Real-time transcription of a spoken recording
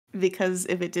because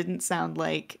if it didn't sound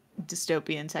like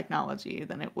dystopian technology,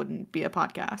 then it wouldn't be a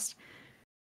podcast.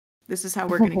 This is how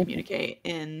we're going to communicate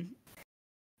in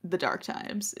the dark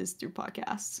times, is through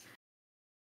podcasts.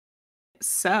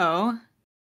 So,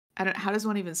 how does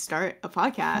one even start a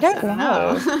podcast? I don't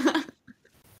know.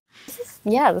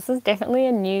 This is definitely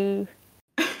a new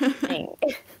thing.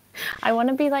 I want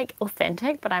to be like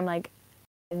authentic, but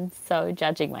I'm so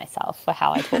judging myself for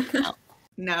how I talk now.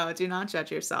 No, do not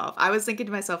judge yourself. I was thinking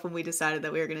to myself when we decided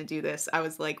that we were going to do this, I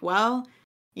was like, well,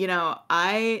 you know,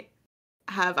 I've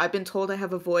been told I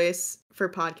have a voice for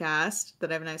podcast,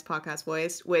 that I have a nice podcast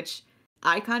voice, which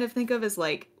I kind of think of as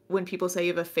like when people say you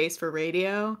have a face for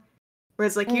radio, where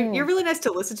it's like, you're really nice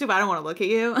to listen to, but I don't want to look at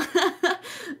you.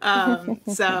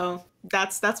 So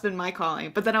that's been my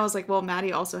calling. But then I was like, well,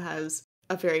 Maddi also has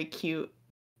a very cute,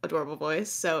 adorable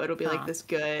voice, so it'll be like this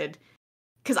good,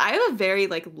 because I have a very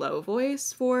like low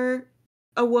voice for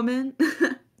a woman,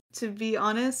 to be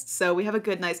honest. So we have a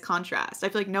good, nice contrast. I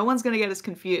feel like no one's gonna get us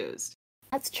confused.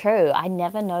 That's true. I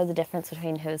never know the difference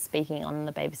between who's speaking on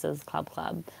the Babysitters Club.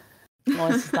 Or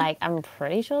it's just like, I'm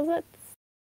pretty sure that's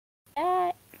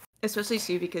especially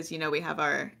too because, you know, we have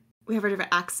our different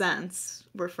accents.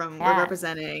 We're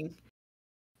representing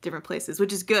different places,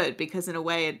 which is good because in a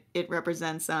way it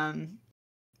represents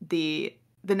the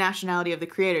nationality of the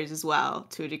creators as well,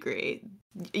 to a degree.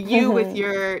 You with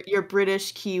your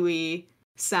British Kiwi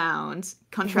sound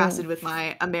contrasted with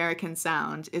my American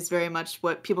sound is very much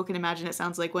what people can imagine it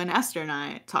sounds like when Esther and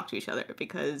I talk to each other,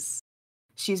 because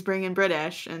she's bringing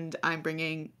British and I'm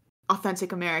bringing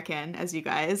authentic American, as you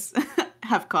guys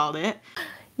have called it.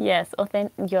 Yes,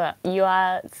 authentic. You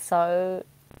are so,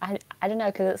 I don't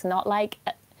know, because it's not like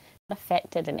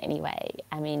affected in any way.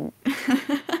 I mean,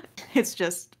 it's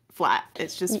just flat.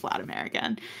 It's just flat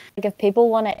American. Like if people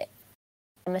want to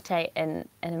imitate an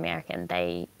American,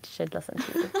 they should listen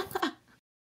to you.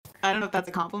 I don't know if that's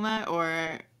a compliment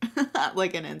or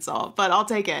like an insult, but I'll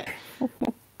take it.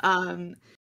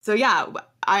 So yeah,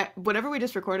 whatever we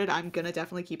just recorded, I'm gonna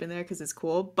definitely keep in there because it's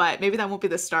cool. But maybe that won't be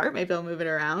the start. Maybe I'll move it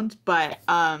around. But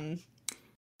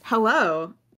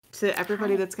hello to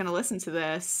everybody that's gonna listen to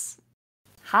this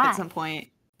at some point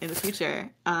in the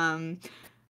future. I'm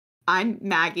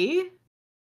Maggie.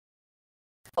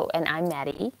 Oh, and I'm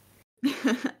Maddi.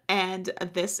 And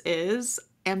this is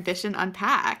Ambition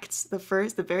Unpacked,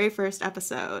 the very first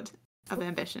episode of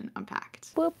Ambition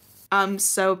Unpacked. Whoop.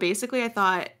 So basically I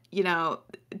thought, you know,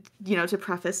 to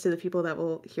preface to the people that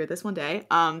will hear this one day,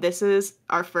 this is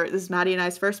Maddi and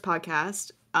I's first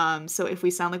podcast. So if we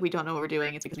sound like we don't know what we're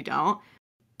doing, it's because we don't.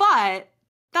 But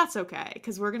that's okay,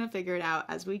 because we're going to figure it out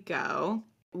as we go.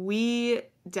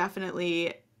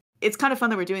 It's kind of fun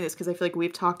that we're doing this because I feel like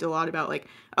we've talked a lot about like,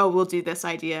 oh, we'll do this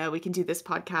idea. We can do this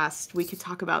podcast. We could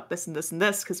talk about this and this and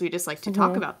this because we just like to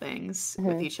talk about things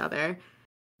with each other.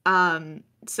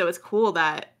 So it's cool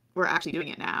that we're actually doing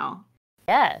it now.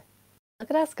 Yeah. Look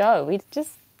at us go. We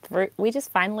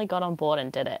just finally got on board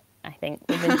and did it. I think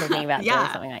we've been thinking about doing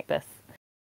something like this.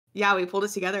 Yeah, we pulled it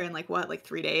together in like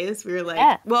 3 days. We were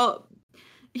like, well,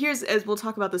 as we'll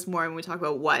talk about this more when we talk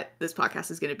about what this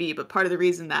podcast is going to be, but part of the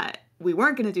reason that we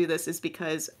weren't going to do this is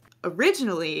because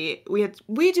originally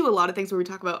we do a lot of things where we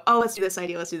talk about, oh, let's do this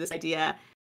idea.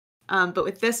 But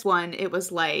with this one, it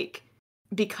was like,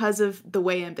 because of the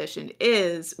way Ambition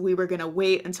is, we were going to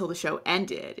wait until the show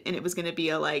ended, and it was going to be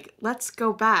a like, let's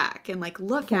go back and like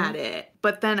look at it.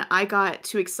 But then I got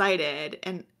too excited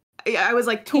and I was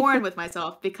like torn with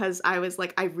myself because I was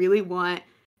like, I really want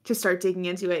to start digging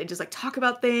into it and just like talk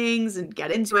about things and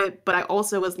get into it. But I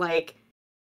also was like,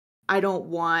 I don't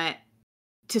want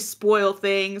to spoil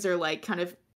things or like kind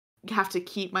of have to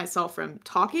keep myself from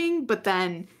talking. But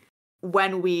then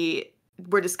when we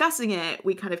were discussing it,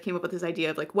 we kind of came up with this idea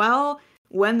of like, well,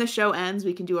 when the show ends,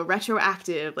 we can do a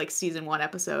retroactive like season 1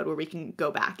 episode where we can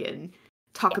go back and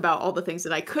talk about all the things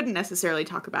that I couldn't necessarily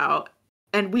talk about.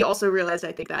 And we also realized,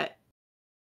 I think, that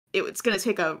it's going to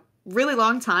take a really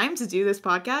long time to do this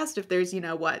podcast if there's,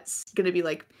 what's going to be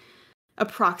like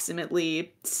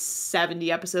approximately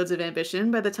 70 episodes of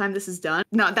Ambition by the time this is done.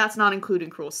 No, that's not including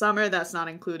Cruel Summer. That's not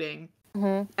including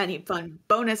any fun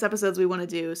bonus episodes we want to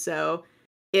do. So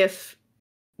if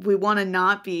we want to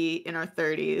not be in our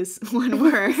 30s when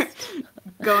we're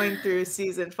going through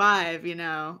season 5,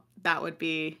 that would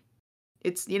be,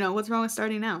 it's, what's wrong with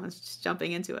starting now? It's just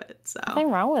jumping into it. So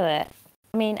nothing wrong with it.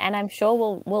 I mean, and I'm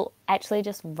sure we'll actually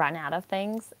just run out of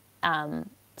things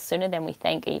sooner than we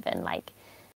think even. Like,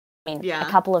 I mean, a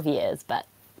couple of years, but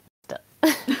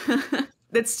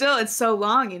still. It's so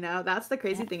long, That's the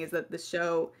crazy thing, is that the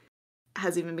show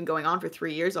has even been going on for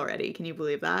 3 years already. Can you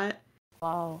believe that?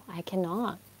 Whoa, I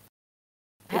cannot.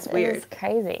 It's weird. It's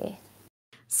crazy.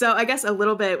 So I guess a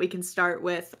little bit we can start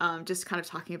with just kind of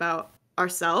talking about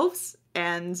ourselves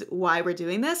and why we're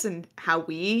doing this and how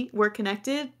we were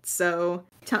connected. So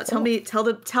tell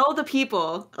the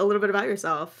people a little bit about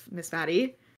yourself, Miss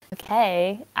Maddi.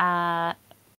 Okay.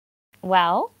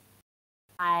 Well,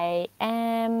 I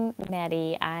am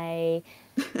Maddi.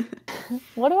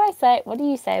 What do I say? What do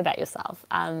you say about yourself?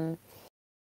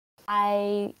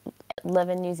 I live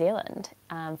in New Zealand,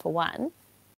 for one,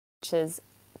 which is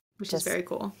very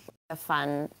cool. A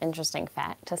fun, interesting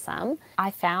fact to some.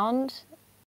 I found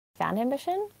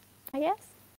ambition, I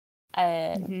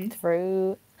guess,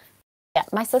 through. Yeah,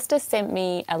 my sister sent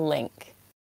me a link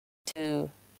to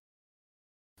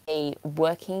a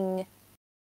working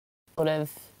sort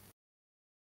of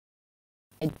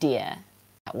idea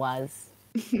that was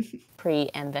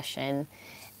pre-ambition,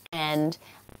 and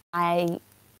I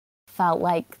felt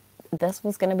like this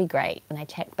was going to be great, and I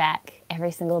checked back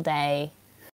every single day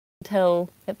until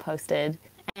it posted.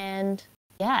 And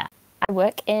yeah, I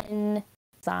work in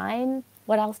design.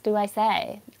 What else do I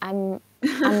say? I'm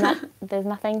not, there's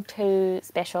nothing too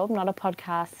special. I'm not a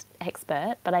podcast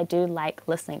expert, but I do like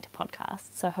listening to podcasts.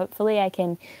 So hopefully I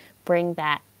can bring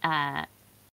that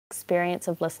experience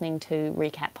of listening to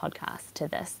recap podcasts to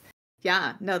this.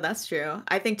 Yeah, no, that's true.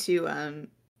 I think too,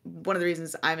 one of the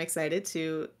reasons I'm excited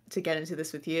to get into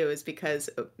this with you is because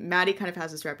Maddi kind of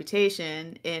has this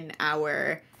reputation in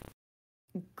our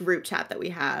group chat that we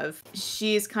have.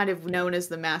 She's kind of known as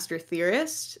the master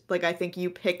theorist. Like, I think you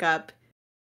pick up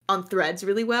on threads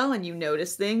really well and you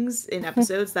notice things in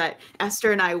episodes that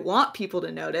Esther and I want people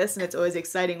to notice, and it's always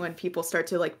exciting when people start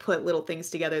to like put little things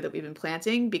together that we've been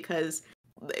planting, because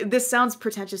this sounds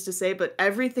pretentious to say, but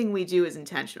everything we do is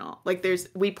intentional. Like,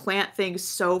 we plant things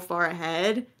so far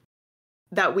ahead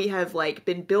that we have like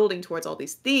been building towards all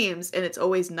these themes, and it's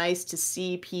always nice to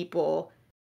see people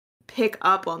pick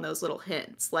up on those little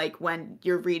hints. Like when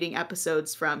you're reading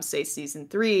episodes from, say, season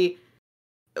 3,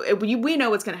 we know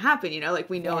what's going to happen, you know, like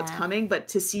we know it's coming, but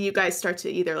to see you guys start to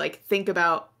either like think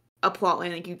about a plot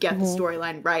line, like you get the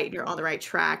storyline right and you're on the right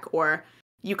track, or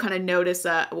you kind of notice,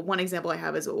 one example I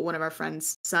have is one of our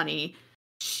friends, Sunny.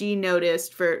 She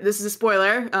noticed, this is a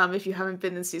spoiler, if you haven't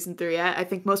been in season 3 yet, I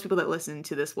think most people that listen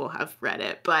to this will have read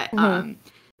it, but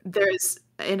there's,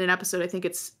 in an episode, I think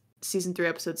it's season 3,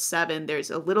 episode 7,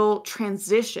 there's a little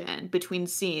transition between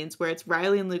scenes where it's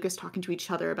Riley and Lucas talking to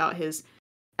each other about his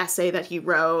essay that he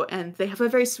wrote, and they have a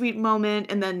very sweet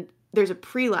moment, and then there's a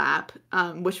pre-lap,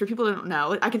 which for people who don't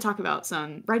know, I can talk about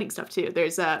some writing stuff too.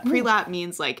 There's a pre-lap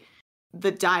means like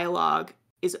the dialogue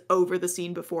is over the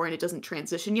scene before and it doesn't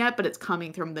transition yet, but it's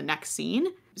coming from the next scene.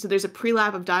 So there's a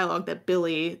pre-lap of dialogue that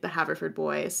Billy, the Haverford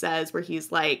boy, says where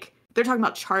he's like, they're talking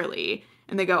about Charlie,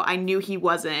 and they go, I knew he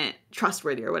wasn't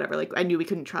trustworthy or whatever. Like, I knew we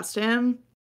couldn't trust him.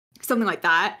 Something like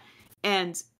that.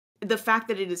 And the fact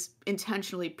that it is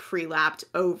intentionally pre-lapped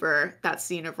over that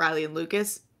scene of Riley and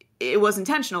Lucas, it was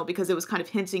intentional because it was kind of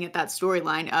hinting at that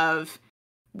storyline of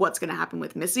what's going to happen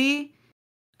with Missy.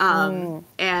 And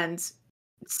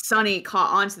Sunny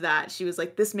caught on to that. She was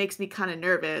like, this makes me kind of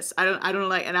nervous. I don't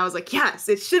like, and I was like, yes,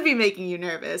 it should be making you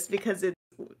nervous because it's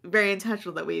very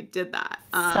intentional that we did that.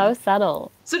 So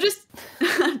subtle. So just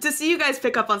to see you guys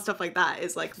pick up on stuff like that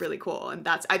is like really cool. And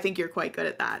I think you're quite good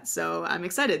at that. So I'm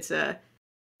excited to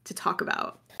talk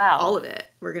about all of it.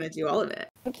 We're going to do all of it.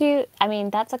 Thank you. I mean,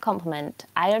 that's a compliment.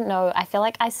 I don't know. I feel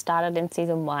like I started in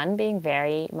season 1 being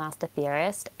very master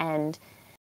theorist, and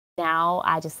now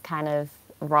I just kind of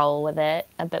roll with it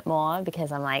a bit more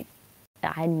because I'm like,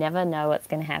 I never know what's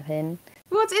going to happen.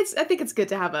 Well, I think it's good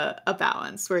to have a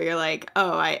balance where you're like,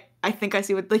 oh, I think I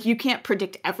see what, like, you can't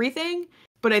predict everything,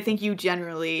 but I think you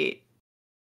generally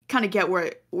kind of get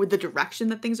where the direction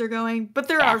that things are going. But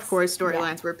there are, of course,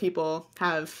 storylines where people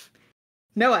have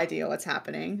no idea what's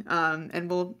happening. And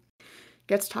we'll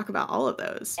get to talk about all of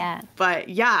those. Yeah. But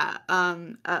yeah,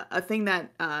 a thing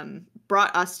that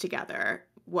brought us together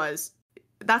was,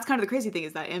 that's kind of the crazy thing,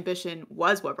 is that ambition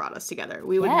was what brought us together.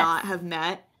 We would not have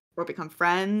met or become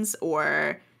friends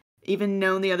or even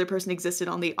known the other person existed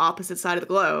on the opposite side of the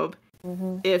globe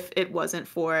if it wasn't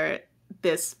for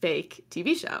this fake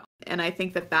TV show. And I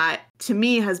think that to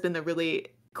me has been the really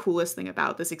coolest thing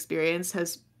about this experience,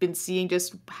 has been seeing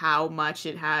just how much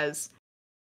it has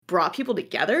brought people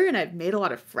together, and I've made a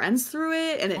lot of friends through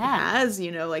it, and it has,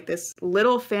 you know, like this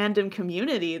little fandom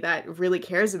community that really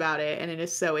cares about it and it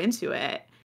is so into it.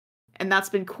 And that's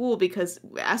been cool because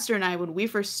Esther and I, when we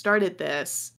first started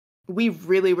this, we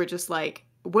really were just like,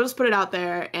 we'll just put it out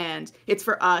there and it's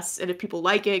for us, and if people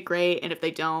like it, great, and if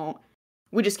they don't,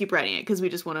 we just keep writing it because we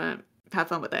just want to have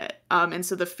fun with it. And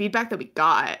so the feedback that we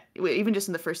got, even just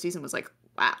in the first season, was like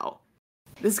wow,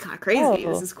 this is kind of crazy.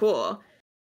 This is cool.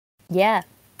 Yeah.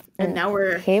 And now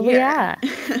we're here. We are.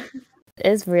 It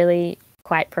is really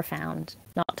quite profound.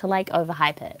 Not to like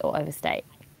overhype it or overstate,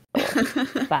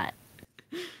 but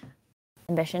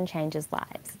ambition changes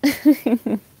lives.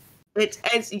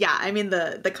 It's yeah, I mean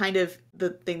the kind of the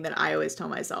thing that I always tell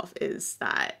myself is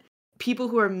that people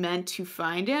who are meant to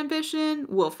find ambition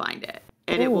will find it.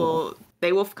 And they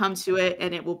will come to it,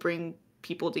 and it will bring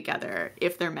people together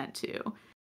if they're meant to.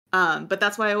 But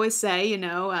that's why I always say, you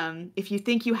know, if you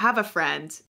think you have a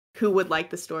friend who would like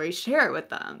the story, share it with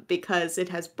them, because it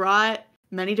has brought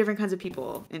many different kinds of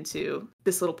people into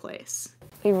this little place.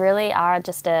 We really are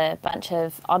just a bunch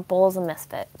of oddballs and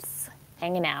misfits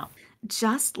hanging out.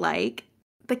 Just like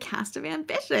the cast of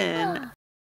Ambition.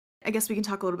 I guess we can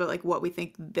talk a little bit like what we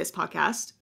think this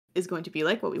podcast is going to be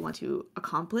like, what we want to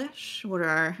accomplish, what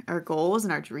are our goals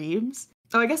and our dreams.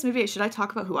 Oh, I guess maybe should I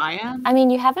talk about who I am? I mean,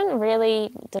 you haven't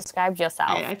really described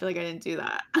yourself. I feel like I didn't do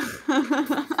that.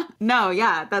 No,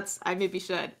 yeah, I maybe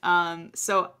should.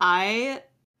 So I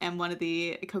am one of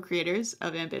the co-creators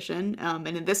of Ambition. And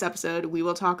in this episode, we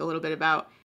will talk a little bit about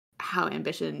how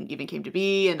Ambition even came to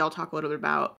be, and I'll talk a little bit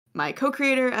about my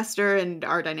co-creator, Esther, and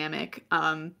our dynamic.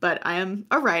 But I am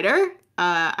a writer.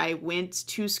 I went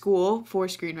to school for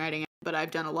screenwriting, but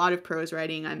I've done a lot of prose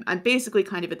writing. I'm basically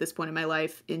kind of at this point in my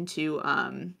life into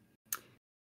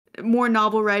more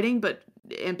novel writing, but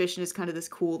Ambition is kind of this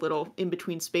cool little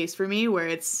in-between space for me where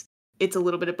it's a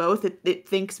little bit of both. It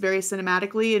thinks very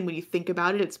cinematically, and when you think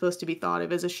about it, it's supposed to be thought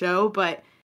of as a show, but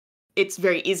it's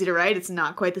very easy to write. It's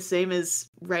not quite the same as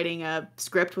writing a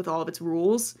script with all of its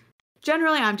rules.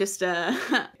 Generally, I'm just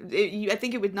I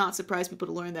think it would not surprise people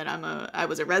to learn that I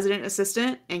was a resident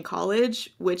assistant in college,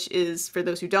 which is, for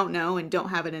those who don't know and don't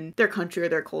have it in their country or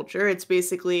their culture, it's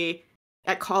basically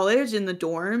at college in the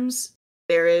dorms,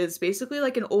 there is basically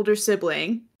like an older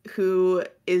sibling who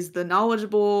is the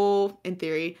knowledgeable, in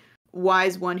theory,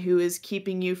 wise one who is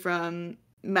keeping you from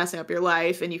messing up your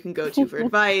life and you can go to for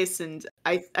advice. And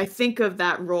I think of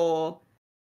that role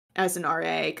as an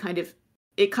RA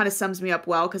it kind of sums me up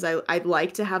well, because I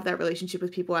like to have that relationship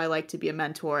with people. I like to be a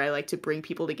mentor. I like to bring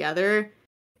people together.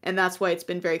 And that's why it's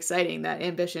been very exciting that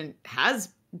Ambition has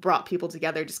brought people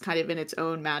together just kind of in its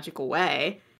own magical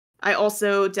way. I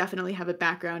also definitely have a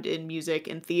background in music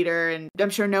and theater, and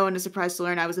I'm sure no one is surprised to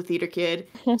learn I was a theater kid.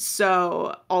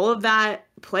 So all of that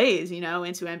plays, you know,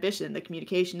 into Ambition. The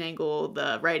communication angle,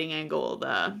 the writing angle,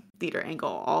 the theater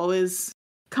angle, always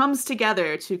comes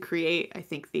together to create, I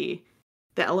think, the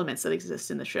elements that exist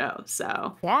in the show.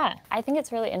 So yeah, I think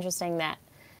it's really interesting that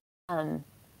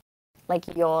like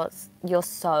you're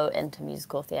so into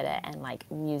musical theater and like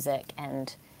music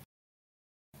and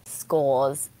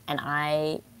scores, and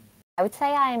I would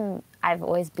say I've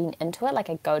always been into it.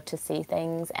 Like I go to see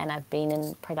things and I've been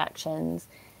in productions,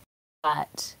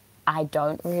 but I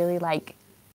don't really like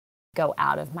go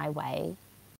out of my way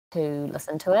to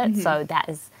listen to it. Mm-hmm. So that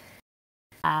is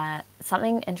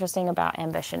something interesting about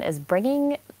Ambition, is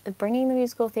bringing the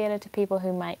musical theater to people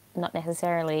who might not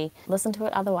necessarily listen to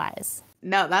it otherwise.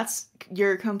 No,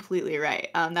 you're completely right.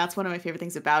 That's one of my favorite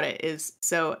things about it is,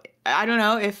 so I don't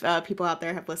know if people out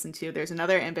there have listened to, there's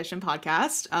another Ambition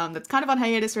podcast that's kind of on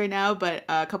hiatus right now, but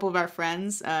a couple of our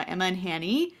friends, Emma and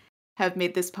Hanny, have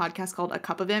made this podcast called A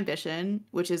Cup of Ambition,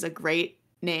 which is a great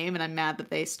name, and I'm mad that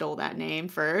they stole that name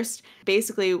first.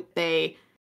 Basically, they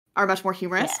are much more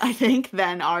humorous, yes, I think,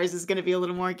 than ours is going to be a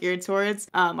little more geared towards.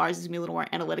 Ours is going to be a little more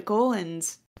analytical and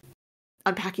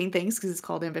unpacking things, because it's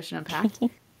called Ambition Unpacked.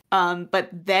 But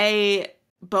they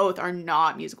both are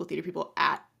not musical theater people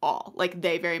at all. Like,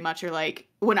 they very much are like,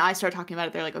 when I start talking about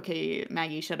it, they're like, okay,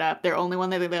 Maggie, shut up. Their only one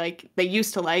that they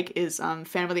used to like is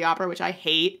Phantom of the Opera, which I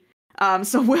hate.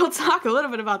 So we'll talk a little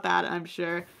bit about that, I'm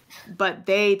sure. But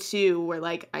they, too, were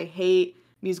like, I hate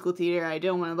musical theater. I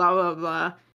don't want to blah, blah,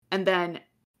 blah. And then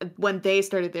when they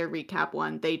started their recap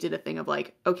one, they did a thing of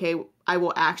like, okay, I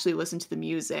will actually listen to the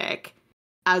music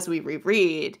as we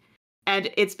reread. And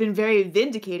it's been very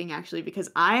vindicating, actually, because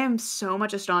I am so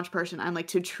much a staunch person. I'm like,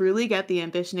 to truly get the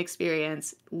Ambition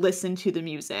experience, listen to the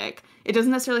music. It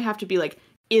doesn't necessarily have to be like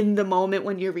in the moment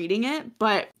when you're reading it,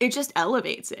 but it just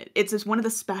elevates it. It's just one of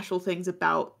the special things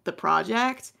about the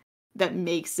project that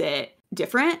makes it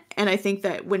different. And I think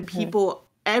that when people,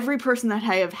 every person that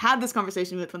I have had this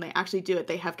conversation with, when they actually do it,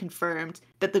 they have confirmed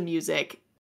that the music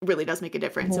really does make a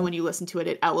difference. And when you listen to it,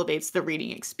 it elevates the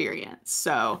reading experience.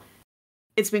 So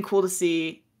it's been cool to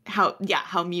see how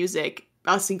music,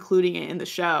 us including it in the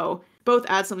show, both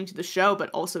adds something to the show, but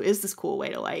also is this cool way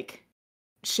to like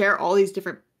share all these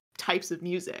different types of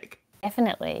music.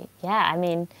 Definitely. Yeah. I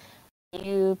mean,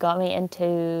 You got me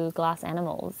into Glass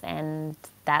Animals, and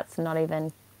that's not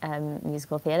even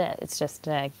musical theatre. It's just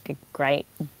a great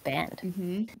band.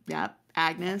 Mm-hmm. Yep.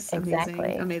 Agnes,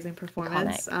 exactly. amazing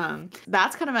performance.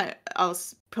 That's kind of I'll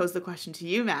pose the question to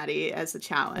you, Maddie, as a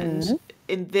challenge.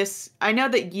 In this, I know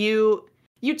that you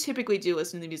typically do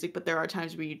listen to the music, but there are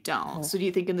times where you don't. So do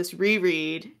you think in this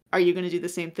reread, are you going to do the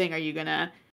same thing? Are you going to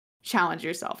challenge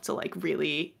yourself to like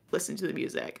really listen to the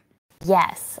music?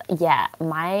 Yes. Yeah.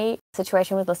 My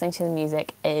situation with listening to the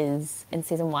music is in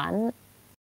season 1,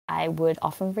 I would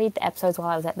often read the episodes while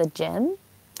I was at the gym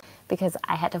because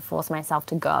I had to force myself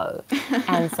to go.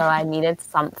 And so I needed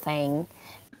something.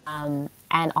 And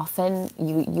often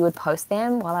you would post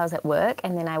them while I was at work,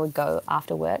 and then I would go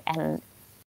after work, and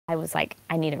I was like,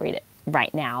 I need to read it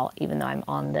right now, even though I'm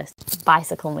on this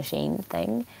bicycle machine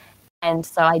thing. And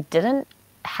so I didn't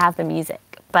have the music.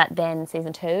 But then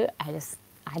season 2, I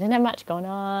didn't have much going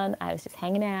on. I was just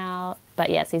hanging out. But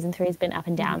yeah, season 3 has been up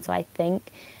and down. So I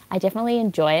think I definitely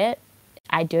enjoy it.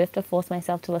 I do have to force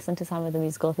myself to listen to some of the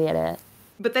musical theatre.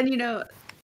 But then,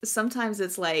 sometimes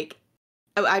it's like,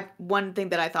 one thing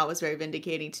that I thought was very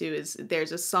vindicating too is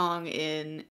there's a song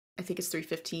in, I think it's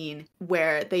 315,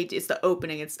 where it's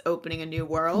opening a new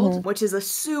world, which is a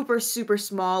super, super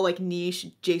small, like niche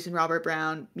Jason Robert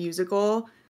Brown musical.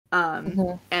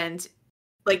 And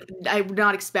like, I would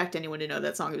not expect anyone to know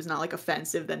that song. It was not like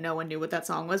offensive that no one knew what that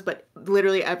song was, but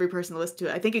literally every person that listened to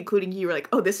it, I think including you, were like,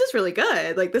 oh, this is really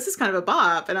good. Like, this is kind of a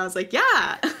bop. And I was like,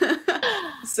 yeah.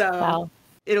 So wow.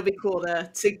 It'll be cool to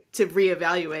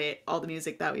reevaluate all the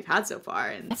music that we've had so far.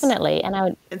 And definitely.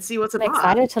 And see what's I'm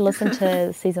excited to listen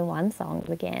to season 1 songs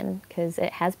again, because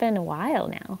it has been a while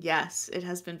now. Yes, it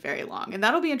has been very long. And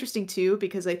that'll be interesting too,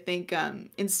 because I think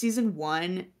in season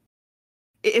 1,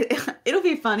 it'll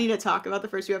be funny to talk about the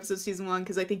first few episodes of season 1,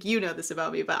 because I think you know this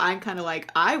about me, but I'm kind of like,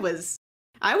 I was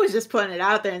just putting it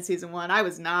out there in season 1. I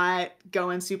was not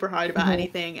going super hard about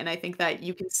anything, and I think that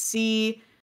you can see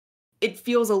it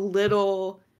feels a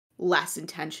little less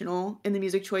intentional in the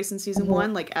music choice in season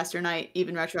 1. Like Esther and I,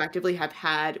 even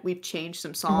retroactively, we've changed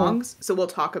some songs, so we'll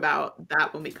talk about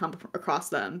that when we come across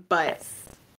them. But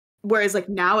whereas like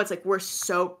now it's like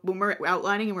when we're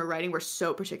outlining and we're writing, we're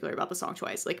so particular about the song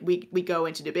choice. Like we go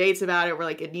into debates about it. We're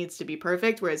like, it needs to be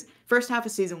perfect. Whereas first half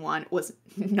of season 1 was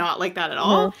not like that at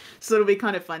all. So it'll be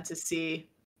kind of fun to see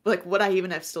like would I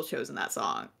even have still chosen that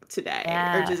song today,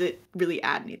 or does it really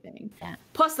add anything?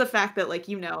 Plus the fact that like,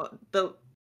 the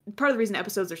part of the reason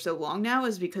episodes are so long now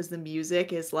is because the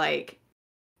music is like,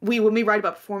 when we write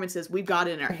about performances, we've got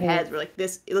it in our heads. We're like,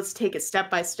 let's take it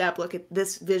step by step, look at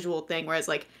this visual thing. Whereas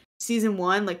like season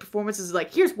 1, like performances is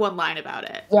like, here's one line about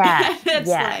it. Yeah. It's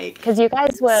like, because you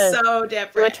guys were so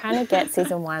different. We were trying to get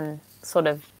season 1 sort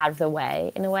of out of the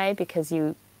way in a way, because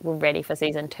you were ready for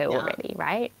season 2 already,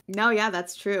 right? No, yeah,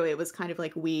 that's true. It was kind of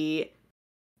like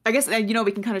I guess,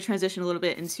 we can kind of transition a little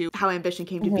bit into how Ambition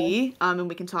came to be. And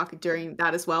we can talk during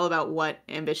that as well about what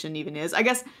Ambition even is. I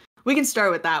guess we can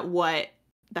start with that. What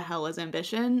the hell is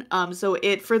Ambition? So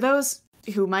for those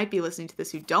who might be listening to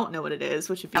this who don't know what it is,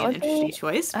 which would be an interesting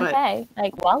choice. But okay,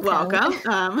 like welcome.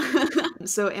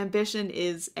 So Ambition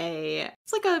it's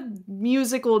like a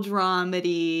musical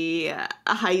dramedy,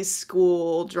 a high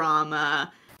school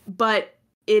drama, but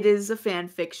it is a fan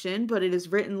fiction, but it is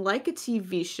written like a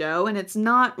TV show, and it's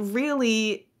not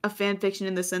really a fan fiction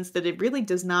in the sense that it really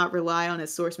does not rely on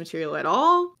its source material at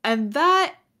all. And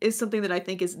that is something that I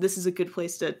think this is a good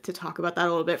place to talk about that a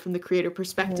little bit from the creator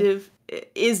perspective,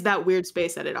 is that weird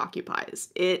space that it occupies.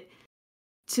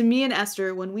 To me and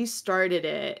Esther, when we started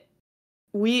it,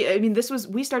 we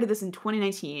started this in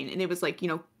 2019, and it was like,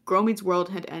 Girl Meets World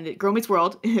had ended. Girl Meets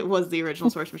World, it was the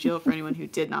original source material for anyone who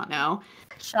did not know.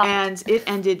 And it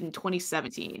ended in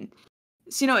 2017.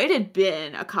 So, it had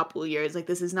been a couple of years. Like,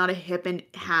 this is not a hip and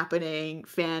happening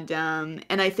fandom.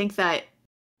 And I think that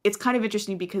it's kind of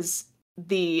interesting because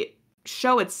the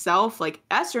show itself, like,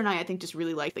 Esther and I think just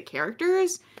really liked the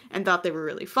characters and thought they were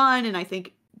really fun. And I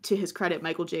think, to his credit,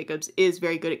 Michael Jacobs is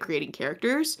very good at creating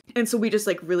characters. And so we just,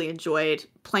 like, really enjoyed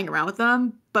playing around with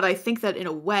them. But I think that in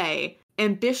a way,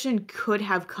 Ambition could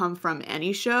have come from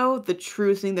any show. The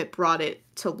true thing that brought it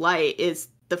to light is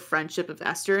the friendship of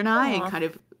Esther and I, and kind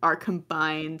of our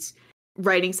combined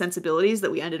writing sensibilities that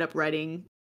we ended up writing,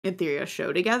 in theory, a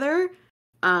show together.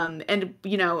 And,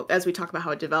 as we talk about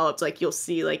how it developed, like, you'll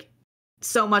see, like,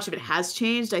 so much of it has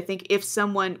changed. I think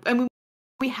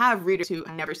we have readers who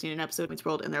have never seen an episode of Meets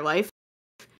World in their life.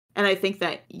 And I think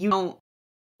that you don't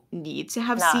need to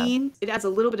have seen. It adds a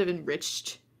little bit of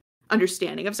enriched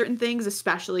understanding of certain things,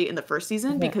 especially in the first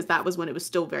season, because that was when it was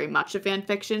still very much a fan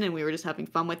fiction and we were just having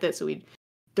fun with it. So we'd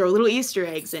throw little Easter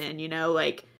eggs in,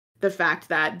 like the fact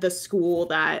that the school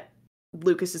that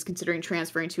Lucas is considering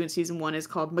transferring to in season 1 is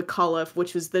called McCullough,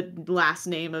 which was the last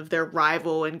name of their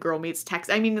rival in Girl Meets Tex.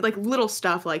 I mean, like little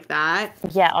stuff like that.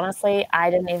 Yeah, honestly, I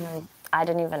didn't even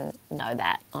know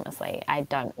that, honestly. I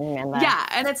don't remember. Yeah,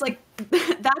 and it's like,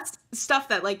 that's stuff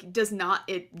that, like, does not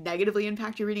negatively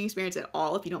impact your reading experience at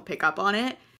all if you don't pick up on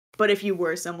it. But if you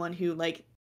were someone who, like,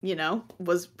 you know,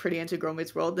 was pretty into Girl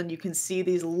Meets World, then you can see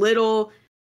these little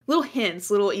hints,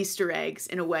 little Easter eggs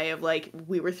in a way of, like,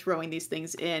 we were throwing these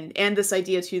things in. And this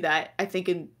idea, too, that I think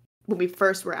when we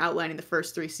first were outlining the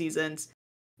first 3 seasons,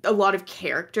 a lot of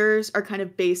characters are kind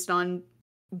of based on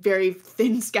very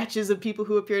thin sketches of people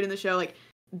who appeared in the show. Like,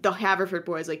 the Haverford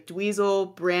boys, like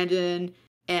Dweezil, Brandon,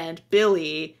 and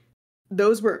Billy,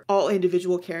 those were all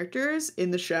individual characters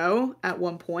in the show at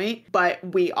one point, but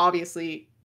we obviously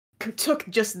took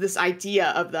just this idea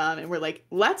of them and we're like,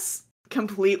 let's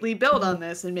completely build on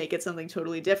this and make it something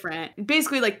totally different.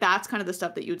 Basically, like, that's kind of the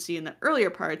stuff that you would see in the earlier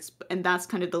parts, and that's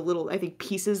kind of the little, I think,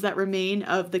 pieces that remain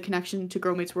of the connection to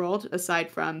Girl Meets World,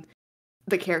 aside from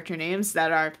the character names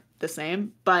that are the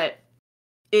same. But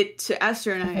it, to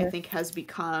Esther and I think, has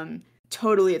become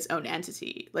totally its own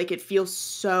entity. Like, it feels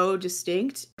so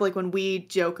distinct. Like, when we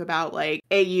joke about, like,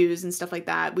 AUs and stuff like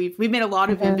that, we've made a lot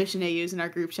of ambition AUs in our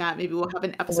group chat. Maybe we'll have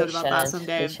an episode about that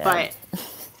someday. But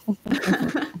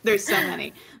there's so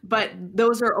many. But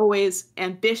those are always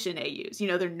ambition AUs. You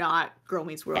know, they're not Girl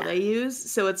Meets World AUs.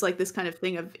 So it's like this kind of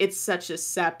thing of, it's such a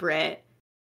separate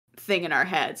thing in our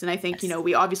heads. And I think, you know,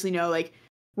 we obviously know, like,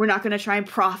 we're not going to try and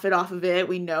profit off of it.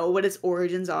 We know what its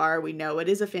origins are. We know it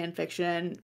is a fan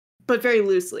fiction, but very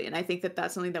loosely. And I think that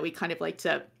that's something that we kind of like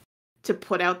to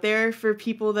put out there for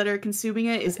people that are consuming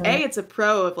it is it's a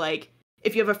pro of, like,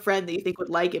 if you have a friend that you think would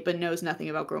like it but knows nothing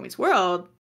about Girl Meets World,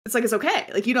 it's like, it's okay.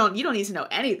 Like, you don't need to know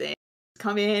anything.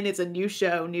 Come in, it's a new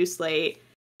show, new slate,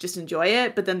 just enjoy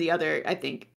it. But then the other, I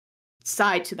think,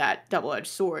 side to that double-edged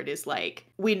sword is, like,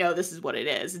 we know this is what it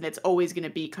is, and it's always going to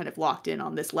be kind of locked in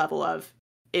on this level of,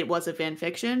 it was a fan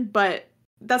fiction, but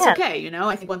that's okay, you know?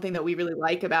 I think one thing that we really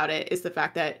like about it is the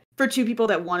fact that for 2 people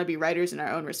that want to be writers in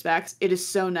our own respects, it is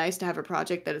so nice to have a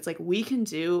project that it's like, we can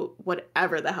do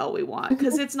whatever the hell we want,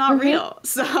 because it's not real.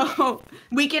 So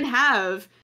we can have,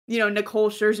 you know, Nicole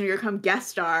Scherzinger come guest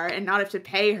star and not have to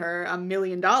pay her $1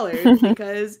 million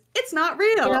because it's not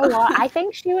real. You know what? I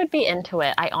think she would be into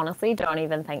it. I honestly don't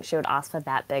even think she would ask for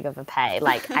that big of a pay.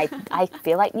 Like, I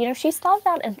feel like, you know, she started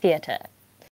out in theatre.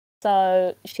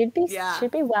 So she'd be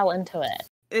well into it.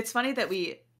 It's funny that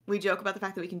we joke about the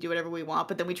fact that we can do whatever we want,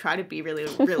 but then we try to be really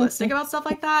realistic about stuff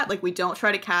like that. Like, we don't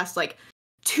try to cast, like,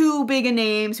 too big a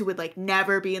names who would, like,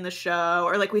 never be in the show.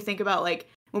 Or, like, we think about, like,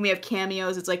 when we have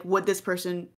cameos, it's like, would this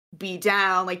person be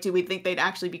down? Like, do we think they'd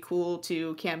actually be cool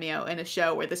to cameo in a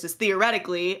show where this is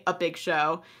theoretically a big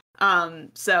show?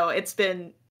 So it's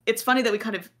funny that we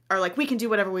kind of are like, we can do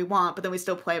whatever we want, but then we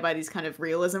still play by these kind of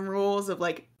realism rules of,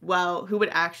 like, well, who would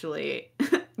actually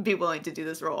be willing to do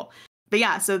this role? But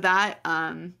yeah, so that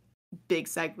big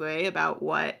segue about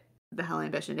what the hell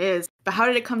Ambition is. But how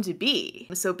did it come to be?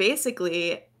 So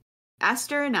basically,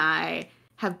 Esther and I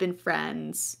have been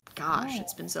friends, gosh,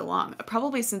 it's been so long,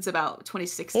 probably since about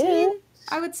 2016,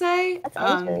 I would say.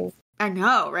 That's ages. I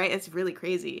know, right? It's really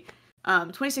crazy.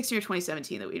 2016 or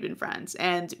 2017 that we'd been friends,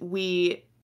 and we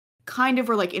kind of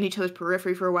were, like, in each other's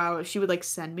periphery for a while. She would, like,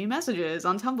 send me messages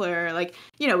on Tumblr, like,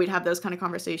 you know, we'd have those kind of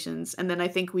conversations. And then I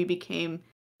think we became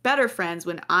better friends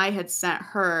when I had sent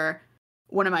her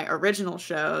one of my original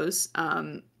shows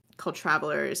called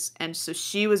Travelers, and so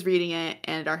she was reading it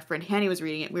and our friend Hanny was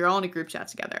reading it. We were all in a group chat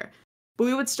together, but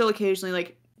we would still occasionally,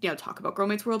 like, you know, talk about Girl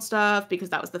Meets World stuff because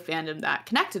that was the fandom that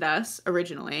connected us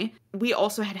originally. We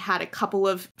also had a couple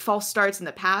of false starts in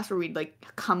the past where we'd, like,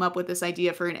 come up with this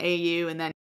idea for an AU and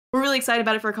then we're really excited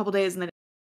about it for a couple days and then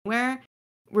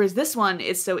whereas this one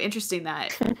is so interesting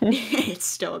that it's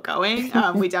still going.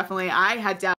 I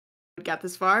had doubt we would get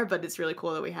this far, but it's really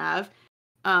cool that we have.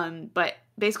 But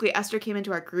basically Esther came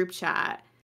into our group chat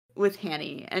with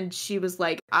Hanny and she was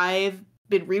like, I've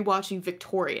been rewatching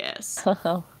Victorious.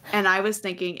 And I was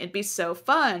thinking it'd be so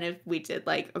fun if we did,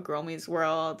 like, a Girl Meets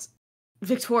World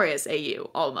Victorious AU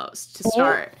almost to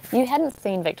start. You hadn't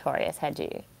seen Victorious, had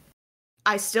you?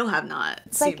 I still have not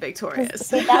seen Victorious.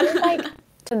 So that was, like,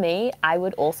 to me, I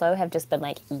would also have just been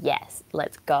like, yes,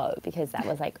 let's go, because that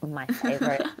was, like, my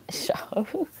favorite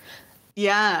show.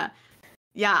 Yeah.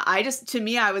 Yeah, I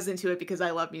was into it because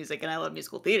I love music and I love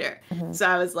musical theater. Mm-hmm. So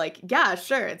I was like, yeah,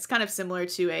 sure. It's kind of similar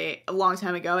to a long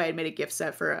time ago, I had made a gift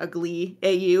set for a Glee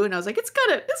AU, and I was like, it's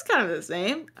kind of the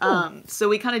same. So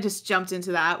we kind of just jumped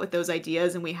into that with those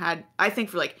ideas, and we had, I think,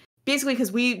 for, like, basically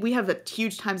because we have a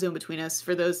huge time zone between us.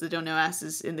 For those that don't know, us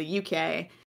is in the UK,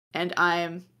 and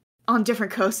I'm on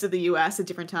different coasts of the US at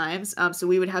different times. So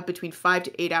we would have between 5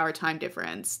 to 8 hour time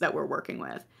difference that we're working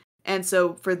with. And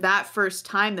so for that first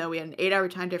time, though, we had an 8 hour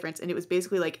time difference, and it was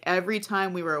basically like every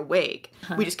time we were awake,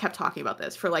 we just kept talking about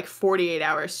this for like 48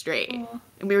 hours straight.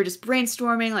 And we were just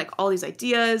brainstorming like all these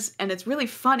ideas. And it's really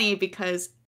funny because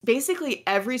basically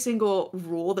every single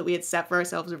rule that we had set for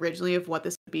ourselves originally of what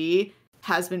this would be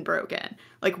has been broken.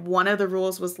 Like one of the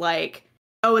rules was like,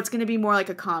 oh, it's going to be more like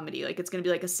a comedy. Like, it's going to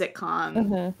be like a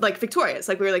sitcom, like Victorious.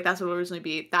 Like, we were like, that's what it'll originally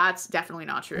be. That's definitely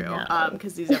not true.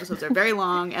 Because these episodes are very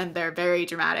long and they're very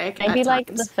dramatic. Maybe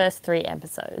like the first 3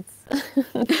 episodes.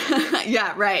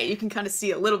 Yeah, right. You can kind of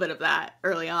see a little bit of that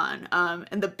early on.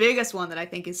 And the biggest one that I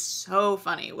think is so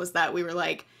funny was that we were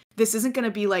like, this isn't going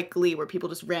to be like Glee where people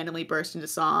just randomly burst into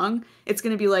song. It's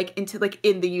going to be like into like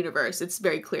in the universe. It's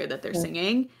very clear that they're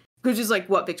singing, which is like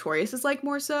what Victorious is like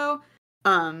more so.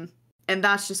 And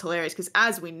that's just hilarious because,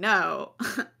 as we know,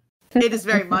 it is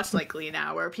very much like Glee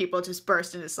now, where people just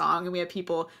burst into song and we have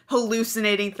people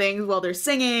hallucinating things while they're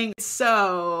singing.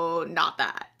 So not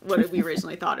that, what we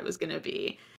originally thought it was going to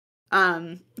be.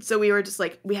 So we were just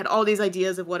like, we had all these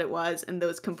ideas of what it was, and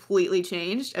those completely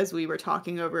changed as we were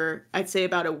talking over, I'd say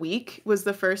about a week was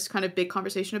the first kind of big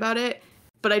conversation about it.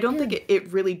 But I don't think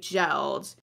it really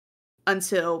gelled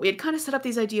until we had kind of set up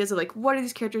these ideas of like, what are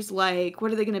these characters like?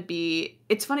 What are they going to be?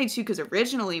 It's funny too, because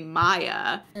originally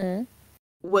Maya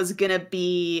was going to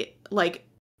be like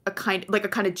a kind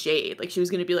of Jade. Like she was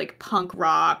going to be like punk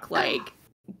rock, like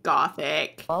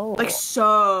gothic, like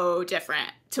so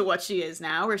different to what she is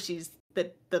now, where she's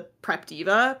the prep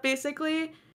diva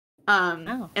basically.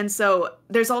 And so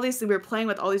there's all these things, we were playing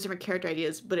with all these different character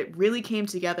ideas, but it really came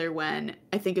together when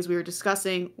I think as we were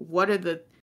discussing what are the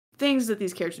things that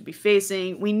these characters would be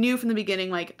facing. We knew from the beginning,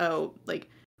 like, oh, like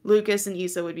Lucas and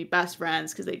Issa would be best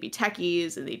friends because they'd be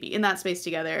techies and they'd be in that space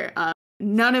together.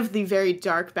 None of the very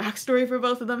dark backstory for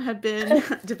both of them had been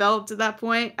developed at that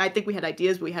point. I think we had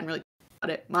ideas, but we hadn't really thought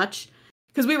about it much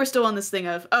because we were still on this thing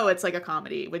of, oh, it's like a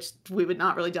comedy, which we would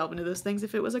not really delve into those things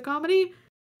if it was a comedy.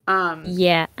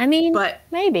 Yeah, I mean, but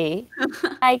maybe,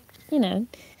 like, you know,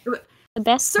 the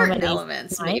best certain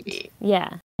elements, maybe.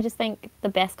 Yeah. I just think the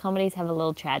best comedies have a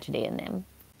little tragedy in them.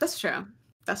 That's true.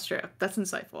 That's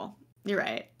insightful. You're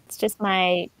right. It's just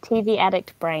my TV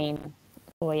addict brain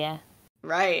for you.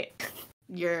 Right.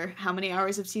 How many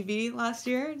hours of TV last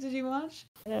year did you watch?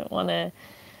 I don't want to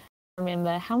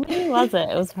remember. How many was it?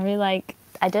 It was probably like,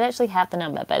 I did actually have the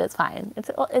number, but it's fine. It's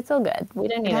all good. We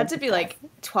don't need it. Had to be like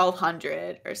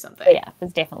 1,200 or something. But yeah, it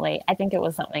was definitely, I think it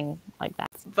was something like that.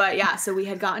 But yeah, so we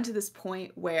had gotten to this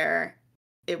point where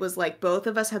it was like both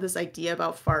of us had this idea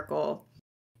about Farkle,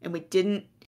 and we didn't,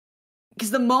 because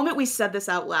the moment we said this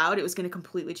out loud, it was going to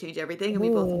completely change everything, and we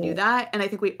both knew that. And I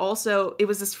think we also, it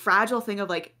was this fragile thing of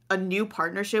like a new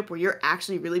partnership where you're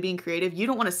actually really being creative. You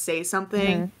don't want to say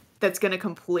something that's going to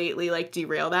completely like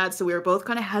derail that. So we were both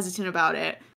kind of hesitant about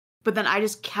it. But then I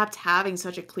just kept having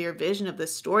such a clear vision of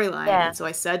this storyline. Yeah. And so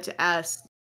I said to S,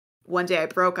 one day I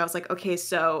was like, okay,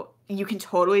 so you can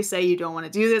totally say you don't want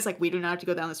to do this. Like, we do not have to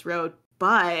go down this road.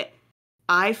 But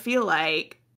I feel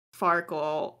like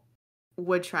Farkle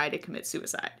would try to commit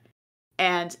suicide.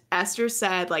 And Esther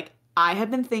said, like, I have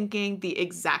been thinking the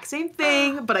exact same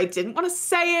thing, but I didn't want to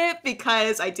say it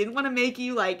because I didn't want to make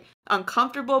you, like,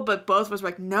 uncomfortable. But both of us were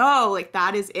like, no, like,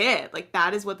 that is it. Like,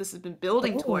 that is what this has been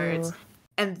building towards.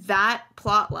 And that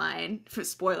plot line,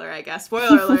 spoiler, I guess,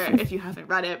 spoiler alert if you haven't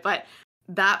read it, but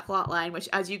that plot line, which,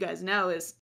 as you guys know,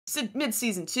 is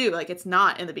mid-season 2, like, it's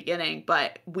not in the beginning,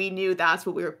 but we knew that's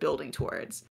what we were building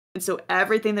towards. And so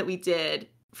everything that we did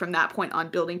from that point on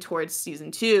building towards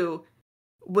season 2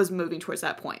 was moving towards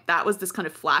that point. That was this kind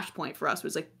of flashpoint for us,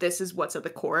 was like, this is what's at the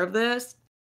core of this,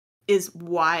 is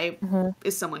why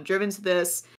is someone driven to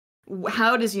this?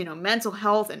 How does, mental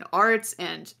health and arts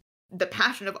and the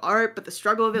passion of art, but the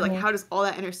struggle of it, like, how does all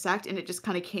that intersect? And it just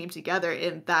kind of came together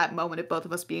in that moment of both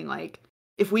of us being like,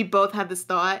 if we both had this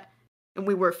thought and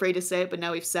we were afraid to say it, but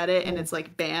now we've said it and it's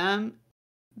like, bam,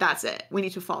 that's it. We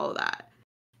need to follow that.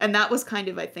 And that was kind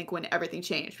of, I think, when everything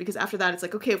changed. Because after that, it's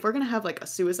like, okay, if we're going to have, like, a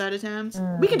suicide attempt,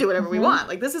 we can do whatever we want.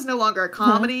 Like, this is no longer a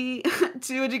comedy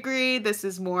to a degree. This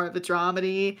is more of a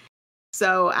dramedy.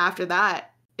 So after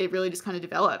that, it really just kind of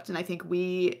developed. And I think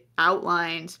we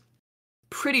outlined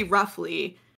pretty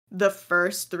roughly the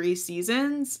first 3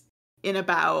 seasons in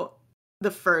about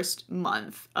the first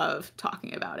month of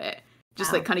talking about it.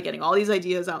 Just, like, kind of getting all these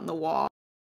ideas out on the wall.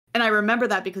 And I remember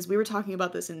that because we were talking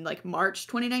about this in, like, March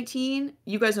 2019.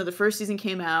 You guys know the first season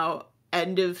came out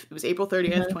it was April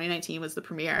 30th, 2019 was the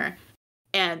premiere.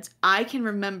 And I can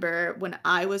remember when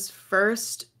I was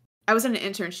in an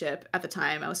internship at the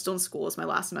time. I was still in school. It was my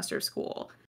last semester of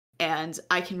school. And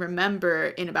I can remember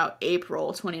in about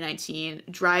April 2019,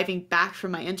 driving back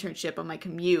from my internship on my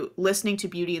commute, listening to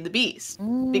Beauty and the Beast,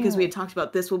 because we had talked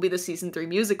about this will be the season 3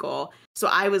 musical. So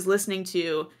I was listening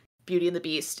to Beauty and the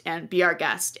Beast and Be Our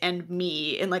Guest and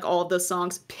Me and like all of those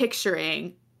songs,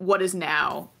 picturing what is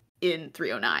now in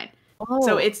 309. Oh.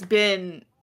 So it's been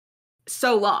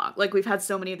so long. Like, we've had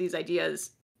so many of these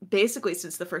ideas basically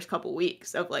since the first couple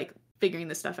weeks of like figuring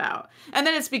this stuff out. And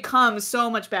then it's become so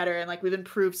much better, and like we've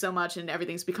improved so much, and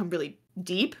everything's become really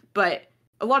deep. But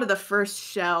a lot of the first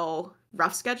shell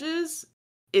rough sketches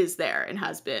is there and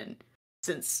has been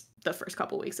since the first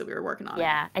couple weeks that we were working on it.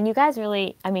 Yeah, and you guys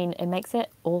really, I mean, it makes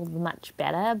it all much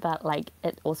better, but like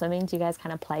it also means you guys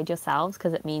kind of played yourselves,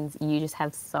 because it means you just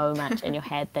have so much in your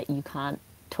head that you can't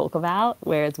talk about,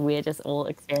 whereas we're just all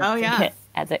experiencing it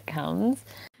as it comes.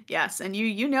 Yes, and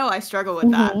you know I struggle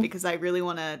with that, because I really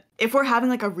want to, if we're having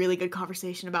like a really good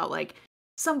conversation about like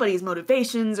somebody's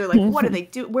motivations or like what do they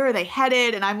do, where are they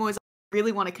headed, and I'm always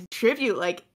really want to contribute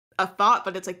like a thought,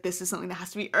 but it's like this is something that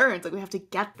has to be earned, like we have to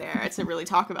get there to really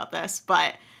talk about this.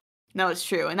 But no, it's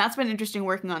true, and that's been interesting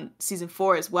working on season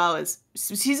 4 as well. As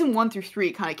season 1 through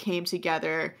 3 kind of came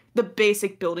together, the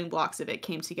basic building blocks of it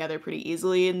came together pretty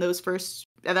easily in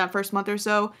that first month or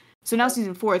so. So now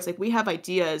season 4, it's like we have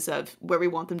ideas of where we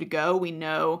want them to go. We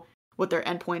know what their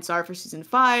endpoints are for season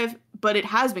 5, but it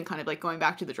has been kind of like going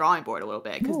back to the drawing board a little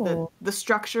bit, because the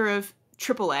structure of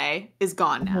AAA is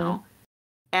gone now.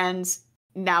 And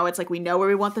now it's like we know where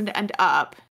we want them to end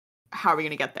up. How are we going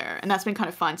to get there? And that's been kind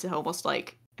of fun to almost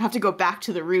like have to go back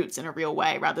to the roots in a real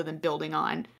way, rather than building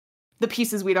on the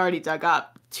pieces we'd already dug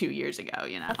up 2 years ago,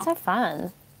 you know? That's so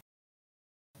fun.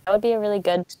 That would be a really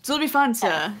good... So it'll be fun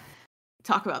to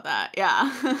talk about that,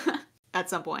 yeah, at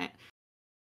some point.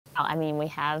 I mean, we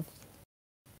have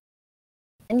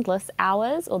endless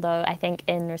hours, although I think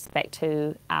in respect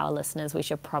to our listeners, we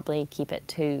should probably keep it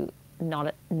to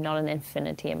not an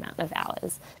infinity amount of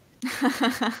hours.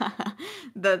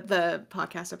 The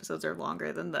podcast episodes are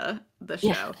longer than the show.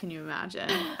 Yeah. Can you imagine?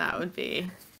 That'd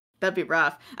be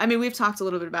rough. I mean, we've talked a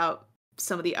little bit about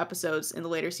some of the episodes in the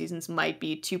later seasons might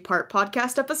be 2-part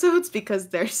podcast episodes, because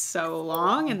they're so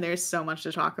long and there's so much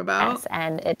to talk about. Yes,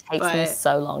 and it takes me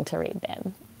so long to read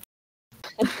them.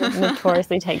 It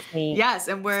notoriously takes me and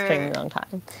extremely long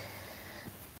time.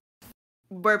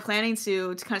 We're planning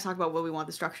to kind of talk about what we want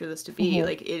the structure of this to be.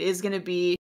 Like, it is going to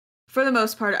be, for the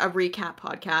most part, a recap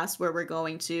podcast where we're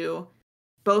going to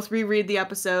both reread the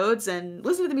episodes and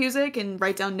listen to the music and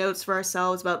write down notes for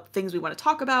ourselves about things we want to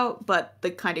talk about. But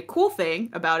the kind of cool thing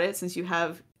about it, since you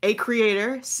have a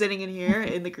creator sitting in here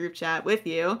in the group chat with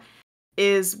you,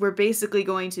 is we're basically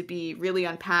going to be really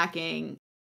unpacking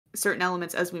certain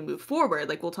elements as we move forward.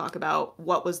 Like, we'll talk about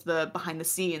what was the behind the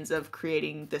scenes of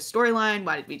creating this storyline,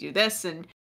 why did we do this, and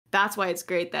that's why it's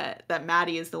great that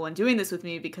Maddi is the one doing this with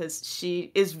me, because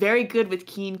she is very good with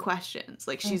keen questions.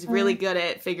 Like, she's really good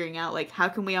at figuring out, like, how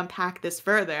can we unpack this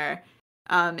further?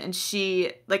 And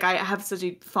she, like, I have such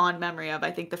a fond memory of,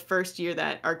 I think, the first year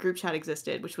that our group chat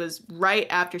existed, which was right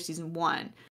after season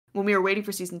 1. When we were waiting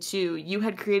for season 2, you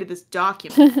had created this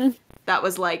document that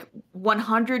was, like,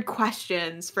 100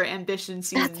 questions for Ambition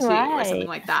season 2 or something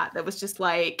like that. That was just,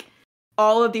 like...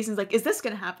 all of these things, like, is this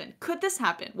gonna happen? Could this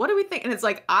happen? What do we think? And it's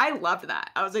like, I loved that.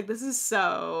 I was like, this is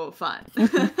so fun.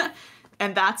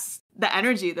 And that's the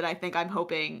energy that I think I'm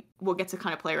hoping we'll get to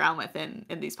kind of play around with in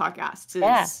these podcasts.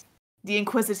 Is the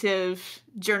inquisitive,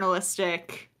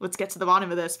 journalistic, let's get to the bottom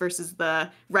of this, versus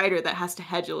the writer that has to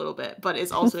hedge a little bit, but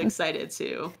is also excited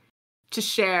to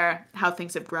share how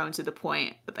things have grown to the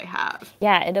point that they have.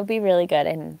 Yeah, it'll be really good.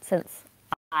 And since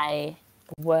I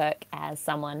work as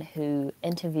someone who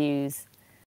interviews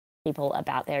people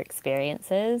about their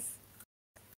experiences,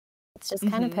 it's just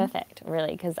kind of perfect,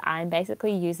 really, because I'm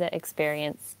basically user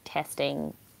experience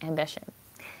testing Ambition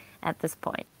at this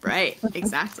point. Right,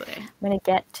 exactly. I'm going to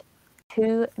get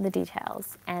to the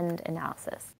details and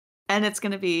analysis. And it's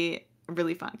going to be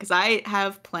really fun, because I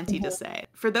have plenty to say.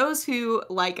 For those who,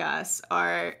 like us,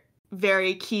 are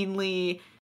very keenly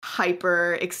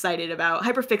hyper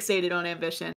fixated on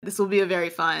Ambition, this will be a very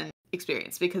fun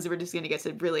experience, because we're just going to get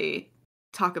to really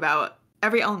talk about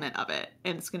every element of it,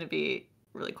 and it's going to be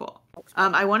really cool.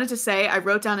 I wanted to say, I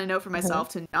wrote down a note for myself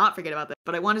to not forget about this,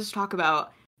 but I wanted to talk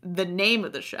about the name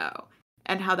of the show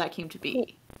and how that came to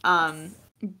be.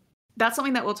 That's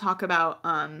something that we'll talk about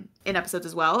in episodes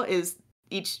as well. Is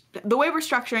the way we're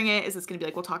structuring it is it's going to be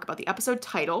like, we'll talk about the episode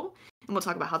title, and we'll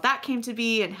talk about how that came to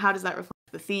be and how does that reflect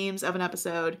the themes of an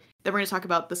episode. Then we're going to talk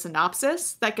about the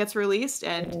synopsis that gets released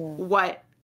and what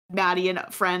Maddi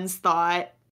and friends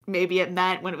thought maybe it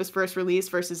meant when it was first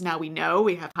released versus now we know,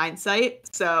 we have hindsight.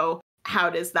 So how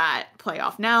does that play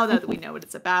off now that we know what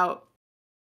it's about?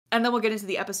 And then we'll get into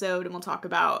the episode and we'll talk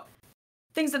about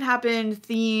things that happened,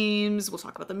 themes, we'll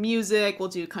talk about the music, we'll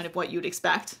do kind of what you'd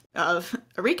expect of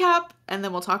a recap, and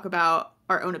then we'll talk about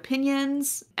our own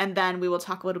opinions, and then we will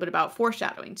talk a little bit about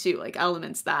foreshadowing too, like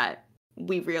elements that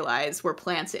we realize were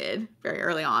planted very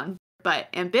early on. But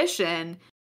Ambition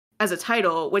as a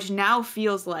title, which now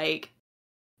feels like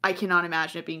I cannot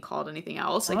imagine it being called anything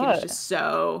else. Like it's just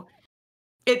so,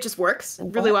 it just works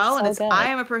really well. And it's,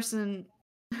 I'm a person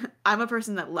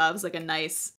that loves like a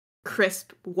nice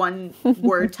crisp one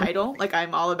word title. Like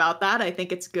I'm all about that. I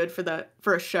think it's good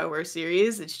for a show or a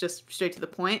series. It's just straight to the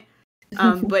point.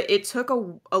 But it took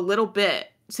a little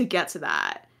bit to get to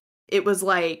that. It was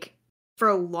like for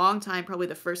a long time, probably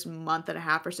the first month and a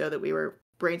half or so that we were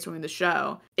brainstorming the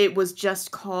show, it was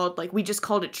just called, like, we just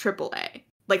called it AAA,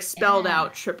 like spelled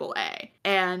out AAA.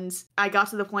 And I got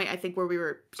to the point, I think, where we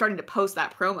were starting to post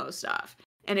that promo stuff.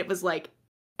 And it was like,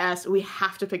 we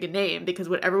have to pick a name because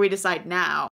whatever we decide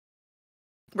now,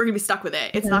 we're going to be stuck with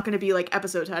it. It's not going to be like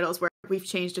episode titles where we've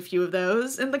changed a few of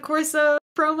those in the course of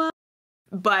promo.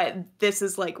 But this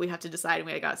is like, we have to decide and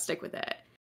we got to stick with it.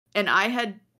 And I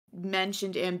had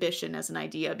mentioned Ambition as an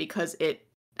idea because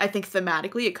I think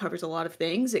thematically it covers a lot of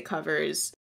things. It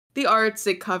covers the arts,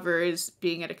 it covers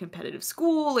being at a competitive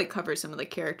school, it covers some of the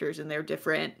characters and their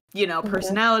different,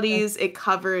 personalities. It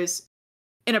covers,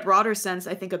 in a broader sense,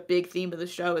 I think a big theme of the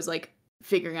show is like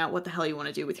figuring out what the hell you want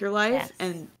to do with your life. Yes.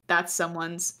 And that's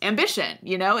someone's ambition,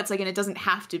 It's like, and it doesn't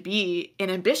have to be an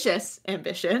ambitious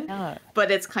ambition, but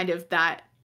it's kind of that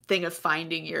thing of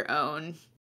finding your own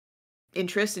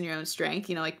interest and your own strength,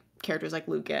 like characters like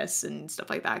Lucas and stuff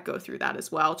like that go through that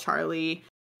as well, Charlie.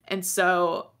 And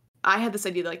so I had this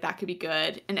idea that like that could be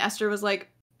good. And Esther was like,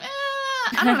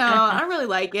 I don't know, I don't really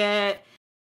like it.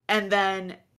 And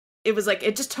then it was like,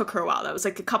 it just took her a while. That was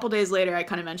like a couple days later, I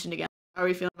kind of mentioned again, how are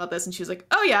we feeling about this? And she was like,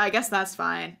 oh yeah, I guess that's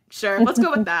fine. Sure, let's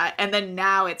go with that. And then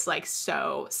now it's like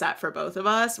so set for both of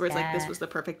us, where it's like, this was the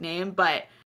perfect name. But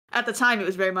at the time, it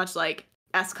was very much like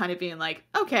S kind of being like,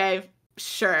 okay,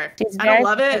 sure, I don't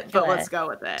love it, but let's go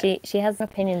with it. She has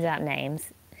opinions about names,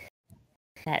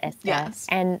 that Esther. Yes.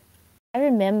 And I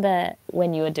remember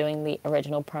when you were doing the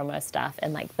original promo stuff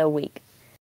and like the week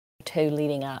or two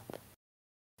leading up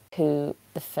to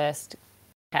the first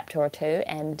chapter or two,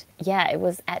 and it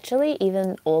was actually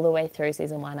even all the way through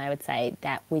season 1, I would say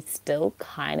that we still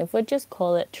kind of would just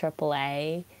call it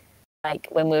AAA, like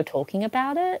when we were talking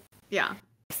about it. Yeah.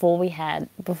 Before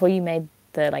you made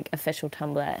the like official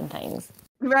Tumblr and things.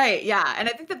 Right, yeah. And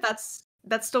I think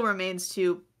that still remains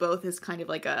too, both as kind of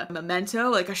like a memento,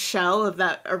 like a shell of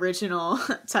that original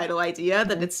title idea,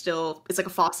 that it's like a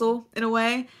fossil in a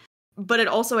way. But it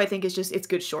also, I think, it's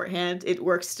good shorthand. It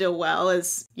works still well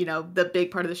as, the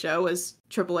big part of the show is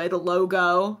AAA. The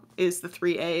logo is the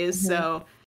 3 A's. So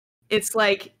it's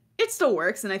like, it still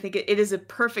works. And I think it is a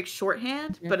perfect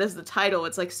shorthand. But as the title,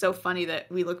 it's like so funny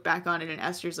that we look back on it and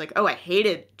Esther's like, oh, I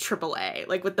hated AAA,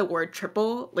 like with the word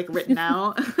triple, like written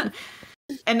out.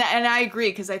 And I agree,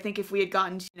 because I think if we had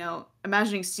gotten to,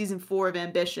 imagining season 4 of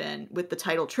Ambition with the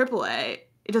title AAA,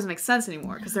 it doesn't make sense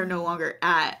anymore because they're no longer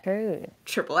at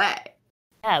AAA.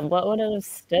 Yeah, what would it have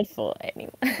stood for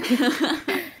anyway?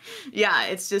 Yeah,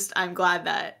 it's just, I'm glad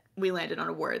that we landed on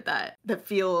a word that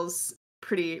feels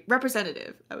pretty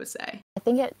representative, I would say. I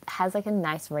think it has like a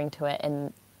nice ring to it,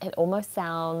 and it almost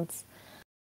sounds,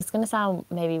 it's going to sound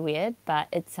maybe weird, but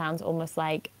it sounds almost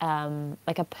like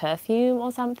a perfume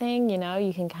or something,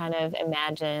 you can kind of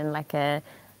imagine like a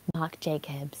Marc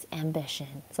Jacobs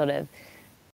Ambition sort of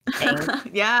thing.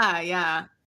 Yeah.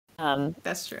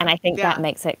 That's true. And I think that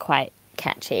makes it quite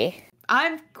catchy.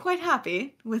 I'm quite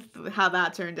happy with how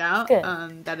that turned out,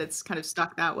 that it's kind of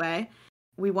stuck that way.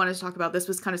 We wanted to talk about this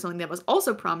was kind of something that was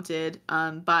also prompted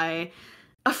by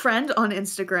a friend on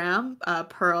Instagram,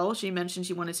 Pearl. She mentioned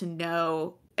she wanted to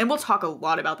know, and we'll talk a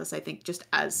lot about this, I think, just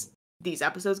as these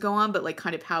episodes go on, but like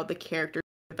kind of how the character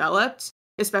developed,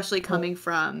 especially coming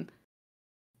from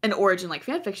an origin like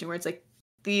fanfiction, where it's like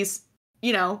these,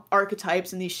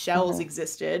 archetypes and these shells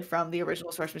existed from the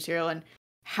original source material, and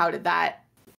how did that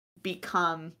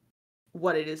become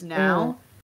what it is now?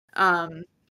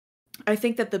 I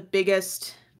think that the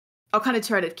biggest, I'll kind of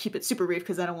try to keep it super brief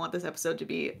because I don't want this episode to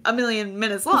be a million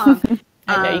minutes long.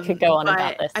 I know you could go on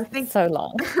about this. I think so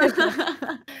long.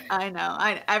 I know,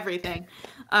 everything.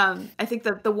 I think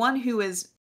that the one who is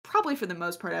probably for the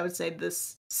most part, I would say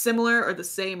this similar or the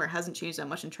same or hasn't changed that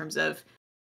much in terms of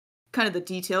kind of the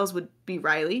details would be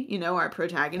Riley, our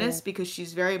protagonist, because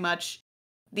she's very much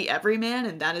the everyman,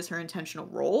 and that is her intentional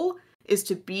role, is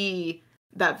to be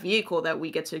that vehicle that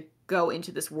we get to go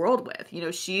into this world with. You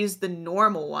know, she's the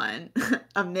normal one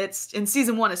amidst, in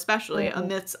season 1 especially,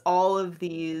 amidst all of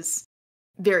these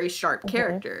very sharp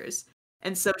characters.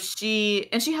 And so she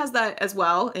has that as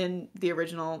well in the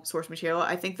original source material.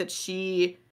 I think that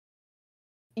she,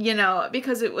 you know,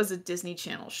 because it was a Disney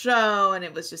Channel show and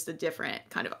it was just a different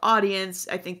kind of audience,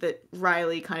 I think that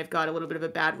Riley kind of got a little bit of a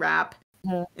bad rap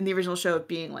in the original show of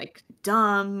being like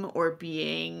dumb or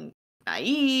being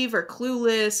naive or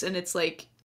clueless. And it's like,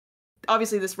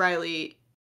 obviously this Riley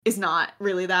is not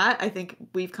really that. I think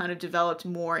we've kind of developed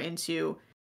more into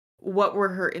what were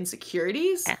her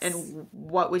insecurities and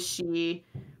what was she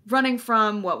running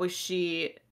from, what was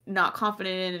she not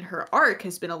confident in, and her arc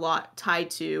has been a lot tied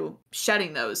to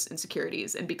shedding those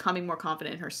insecurities and becoming more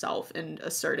confident in herself and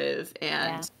assertive,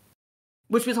 and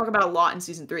which we talk about a lot in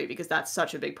season 3 because that's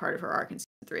such a big part of her arc in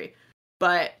season 3.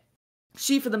 But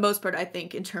she, for the most part, I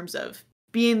think in terms of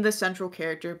being the central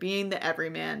character, being the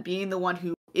everyman, being the one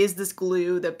who is this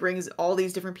glue that brings all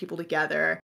these different people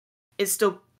together, is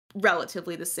still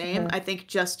relatively the same. I think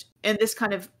just, and this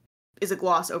kind of is a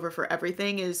gloss over for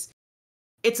everything, is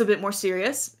it's a bit more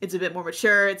serious, it's a bit more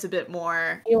mature, it's a bit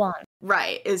more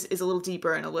right, is a little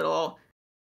deeper and a little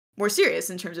more serious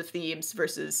in terms of themes,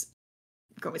 versus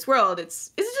Girl Meets World.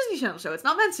 It's a Disney Channel show, it's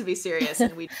not meant to be serious,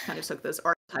 and we kind of took those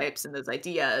archetypes and those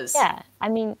ideas I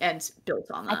mean, and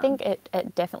built on them. I think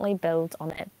it definitely builds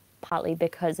on it, partly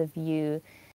because of you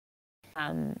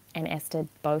and Esther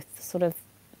both sort of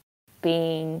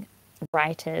being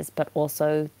writers, but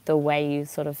also the way you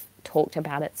sort of talked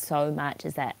about it so much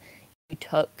is that you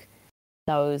took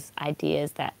those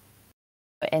ideas that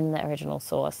were in the original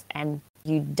source and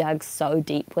you dug so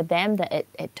deep with them that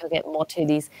it took it more to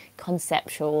these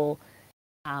conceptual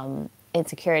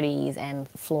insecurities and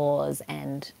flaws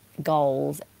and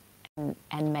goals,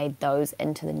 and made those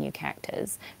into the new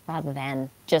characters, rather than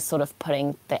just sort of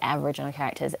putting the original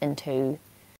characters into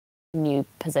new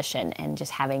position and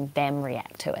just having them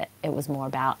react to it. It was more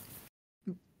about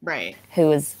who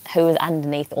was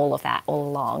underneath all of that all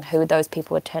along, who those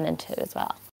people would turn into as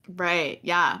well.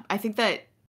 I think that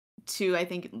too. I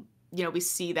think, you know, we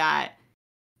see that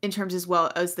in terms as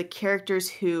well as the characters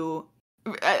who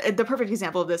the perfect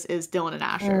example of this is Dylan and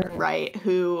Asher, right,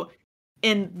 who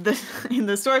in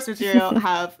the source material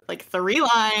have like 3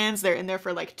 lines. They're in there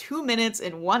for like 2 minutes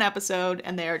in one episode,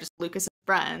 and they are just Lucas's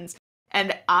friends.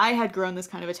 And I had grown this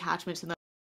kind of attachment to the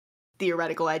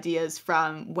theoretical ideas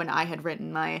from when I had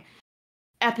written my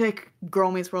epic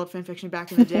Girl Meets World fanfiction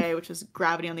back in the day, which was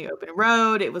Gravity on the Open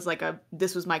Road. It was like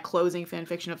this was my closing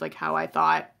fanfiction of like how I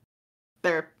thought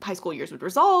their high school years would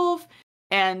resolve.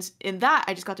 And in that,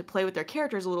 I just got to play with their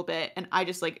characters a little bit, and I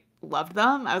just like loved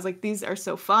them. I was like, these are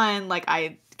so fun. Like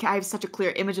I have such a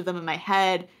clear image of them in my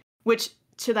head, which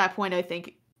to that point I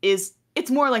think it's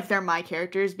more like they're my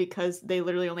characters because they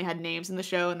literally only had names in the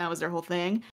show and that was their whole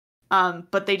thing.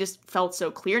 But they just felt so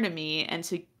clear to me, and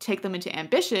to take them into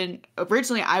Ambition,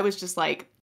 originally I was just like,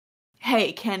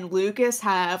 hey, can Lucas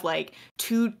have like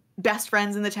 2 best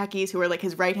friends in the techies who are like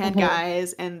his right-hand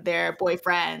guys and their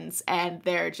boyfriends, and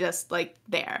they're just like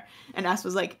there. And Ash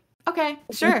was like, okay,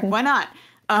 sure, why not?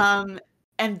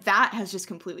 And that has just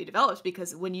completely developed,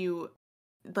 because when you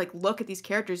like look at these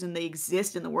characters and they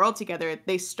exist in the world together,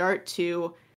 they start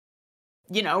to,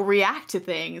 you know, react to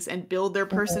things and build their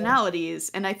personalities.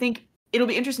 And I think it'll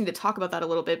be interesting to talk about that a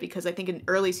little bit, because I think in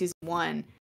early season 1,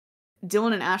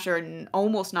 Dylan and Ash are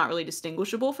almost not really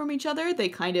distinguishable from each other. They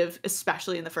kind of,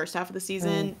 especially in the first half of the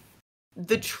season,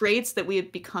 the traits that we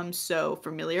have become so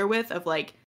familiar with of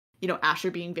like, you know, Asher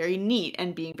being very neat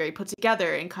and being very put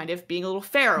together and kind of being a little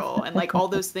feral and like all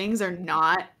those things are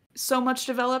not so much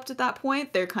developed at that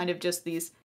point. They're kind of just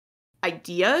these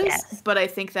ideas. But I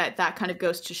think that kind of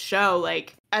goes to show,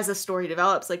 like, as a story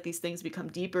develops, like these things become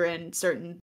deeper and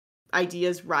certain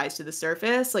ideas rise to the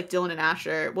surface. Like Dylan and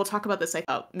Asher, we'll talk about this like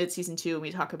mid-season 2 when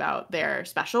we talk about their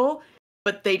special,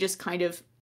 but they just kind of,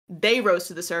 they rose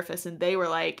to the surface and they were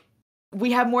like,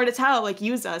 we have more to tell, like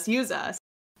use us.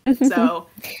 So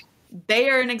they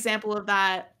are an example of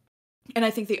that. And I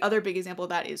think the other big example of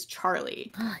that is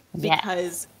Charlie.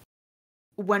 Because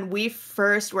when we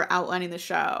first were outlining the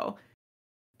show,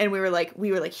 and we were like,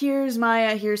 here's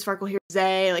Maya, here's Farkle, here's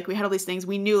Zay. Like, we had all these things.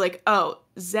 We knew, like, oh,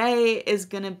 Zay is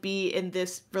going to be in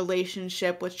this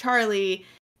relationship with Charlie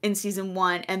in season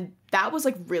 1. And that was,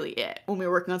 like, really it. When we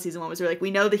were working on season 1, was we were like,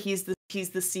 we know that he's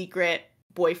the secret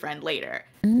boyfriend later.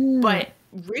 But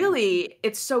really,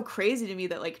 it's so crazy to me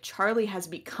that, like, Charlie has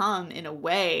become, in a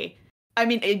way, I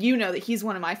mean, you know that he's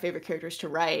one of my favorite characters to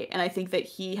write. And I think that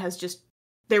he has just,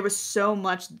 there was so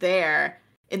much there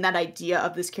in that idea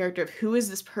of this character of who is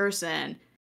this person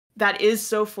that is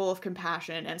so full of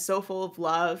compassion and so full of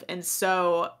love and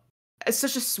it's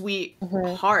such a sweet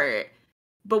heart,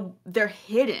 but they're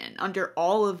hidden under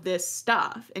all of this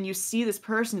stuff. And you see this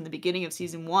person in the beginning of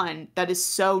season 1 that is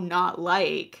so not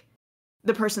like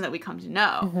the person that we come to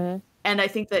know. And I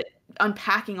think that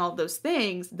unpacking all those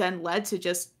things then led to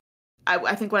just,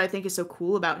 I think what I think is so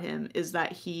cool about him is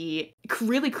that he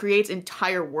really creates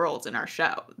entire worlds in our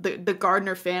show. The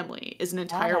Gardner family is an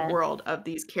entire world of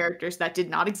these characters that did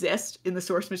not exist in the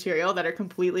source material, that are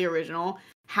completely original.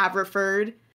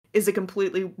 Haverford is a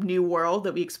completely new world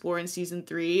that we explore in season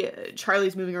 3.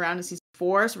 Charlie's moving around in season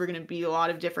 4, so we're going to be a lot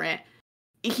of different...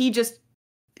 He just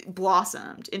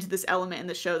blossomed into this element in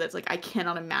the show that's like, I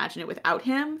cannot imagine it without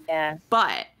him. Yeah.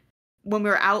 But when we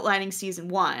were outlining season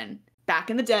 1... back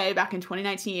in the day, back in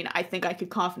 2019, I think I could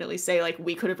confidently say, like,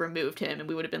 we could have removed him and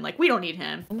we would have been like, we don't need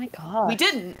him. Oh my god. We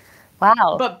didn't.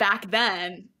 Wow. But back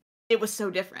then, it was so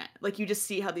different. Like, you just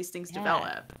see how these things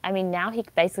develop. I mean, now he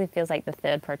basically feels like the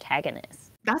third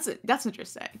protagonist. That's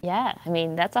interesting. Yeah, I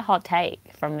mean, that's a hot take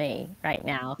from me right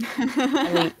now.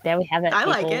 There we have it. I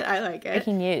like it.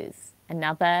 Breaking news.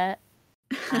 Another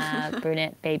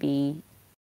brunette baby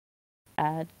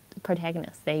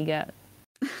protagonist. There you go.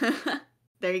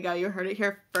 There you go. You heard it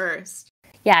here first.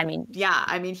 Yeah, I mean. Yeah,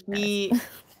 I mean,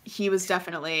 he was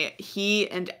definitely... He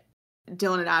and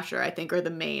Dylan and Asher, I think, are the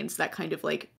mains that kind of,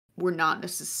 like, were not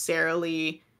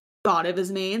necessarily thought of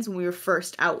as mains when we were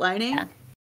first outlining. Yeah.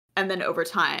 And then over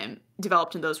time,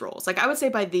 developed in those roles. Like, I would say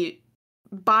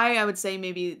I would say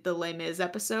maybe the Les Mis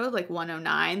episode, like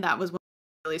 109, that was when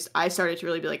at least I started to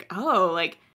really be like, oh,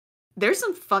 like, there's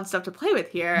some fun stuff to play with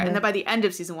here. And then by the end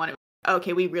of season 1, it was,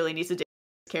 okay, we really need to dig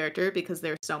this character because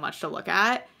there's so much to look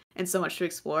at and so much to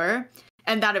explore.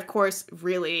 And that, of course,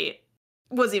 really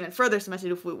was even further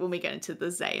cemented when we get into the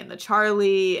Zay and the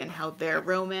Charlie and how their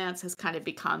romance has kind of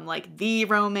become, like, the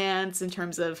romance in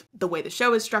terms of the way the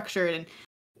show is structured. And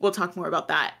we'll talk more about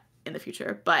that in the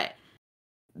future. But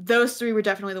those 3 were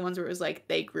definitely the ones where it was like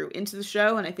they grew into the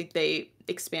show, and I think they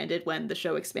expanded when the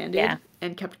show expanded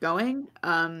and kept going.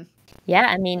 Yeah,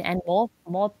 I mean, and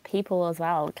more people as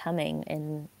well coming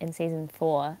in season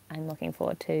 4. I'm looking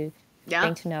forward to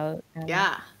getting to know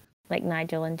like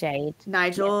Nigel and Jade.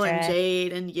 Nigel and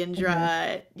Jade and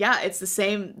Yindra. Yeah, it's the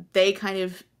same.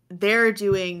 They're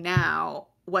doing now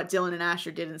what Dylan and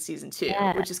Asher did in season 2,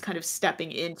 which is kind of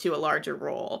stepping into a larger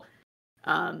role.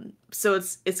 So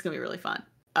it's gonna be really fun.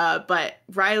 But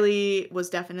Riley was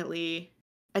definitely,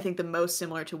 I think, the most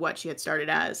similar to what she had started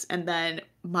as. And then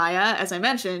Maya, as I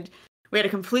mentioned, we had a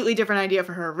completely different idea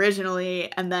for her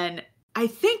originally. And then I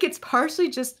think it's partially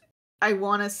just, I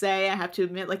want to say, I have to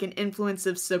admit, like an influence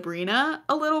of Sabrina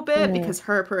a little bit, because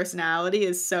her personality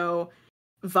is so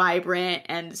vibrant,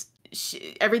 and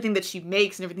everything that she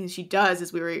makes and everything that she does,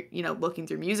 as we were, looking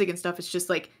through music and stuff, it's just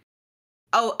like,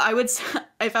 I would,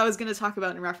 if I was going to talk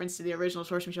about in reference to the original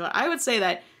source material, I would say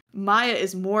that Maya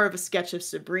is more of a sketch of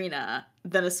Sabrina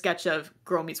than a sketch of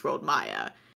Girl Meets World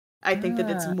Maya. I think that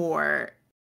it's more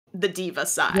the diva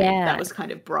side that was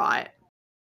kind of brought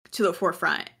to the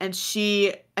forefront. And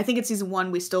I think in season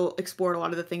 1, we still explored a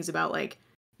lot of the things about, like,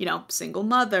 single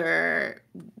mother,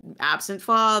 absent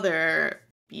father,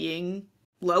 being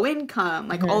low income,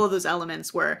 like all of those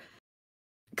elements were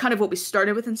kind of what we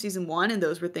started with in season 1, and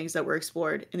those were things that were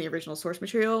explored in the original source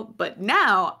material. But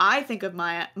now I think of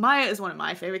Maya is one of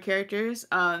my favorite characters,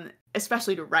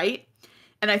 especially to write.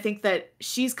 And I think that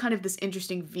she's kind of this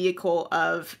interesting vehicle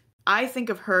of, I think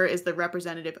of her as the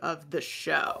representative of the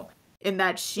show, in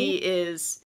that she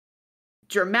is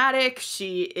dramatic,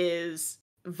 she is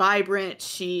vibrant,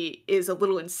 she is a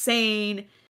little insane,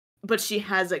 but she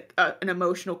has an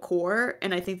emotional core.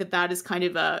 And I think that is kind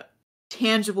of a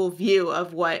tangible view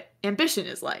of what ambition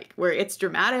is like, where it's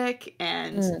dramatic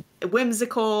and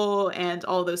whimsical and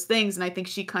all those things. And I think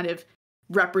she kind of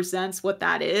represents what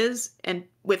that is. And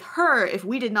with her, if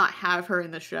we did not have her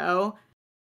in the show,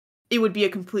 it would be a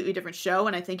completely different show.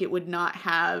 And I think it would not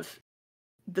have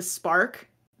the spark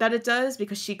that it does,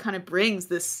 because she kind of brings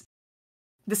this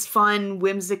fun,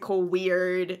 whimsical,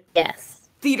 weird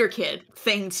theater kid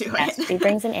thing to it. She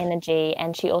brings an energy,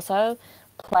 and she also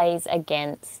plays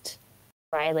against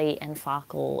Riley and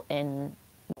Farkle in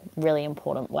really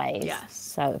important ways. Yes.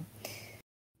 So.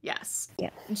 Yes. Yeah.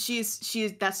 And she's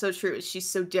that's so true. She's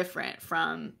so different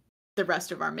from the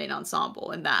rest of our main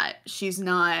ensemble in that she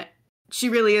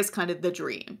really is kind of the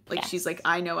dream. Like, she's like,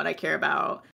 I know what I care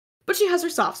about, but she has her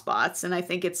soft spots. And I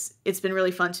think it's been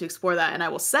really fun to explore that. And I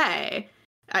will say,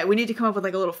 we need to come up with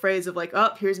like a little phrase of like,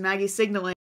 oh, here's Maggie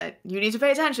signaling that you need to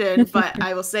pay attention. But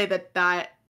I will say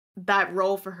that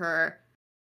role for her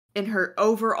in her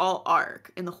overall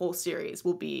arc in the whole series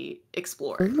will be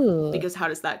explored. Ooh. Because how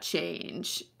does that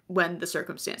change when the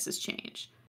circumstances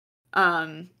change?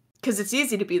 Because it's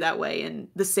easy to be that way in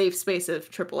the safe space of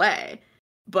AAA,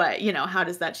 but, you know, how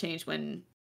does that change when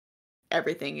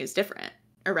everything is different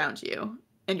around you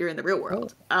and you're in the real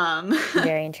world? I'm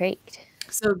very intrigued.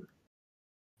 So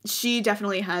she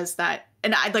definitely has that,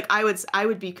 and I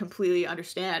would be completely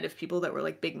understand if people that were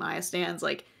like big Maya stans,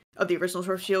 like, of the original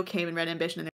Sword Shield came and read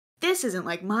Ambition and this isn't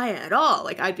like Maya at all.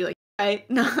 Like, I'd be like,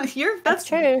 no, that's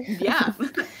true. Yeah.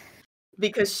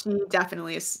 Because she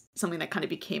definitely is something that kind of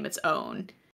became its own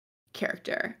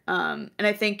character. And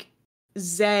I think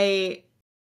the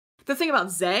thing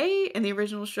about Zay in the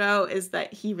original show is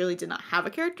that he really did not have a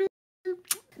character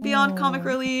beyond comic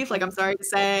relief, like, I'm sorry to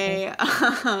say.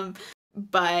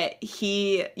 But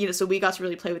he, you know, so we got to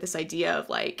really play with this idea of,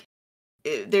 like,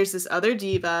 there's this other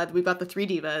diva, we've got the 3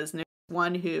 divas, and there's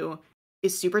one who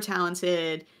is super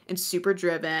talented and super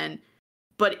driven,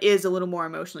 but is a little more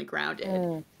emotionally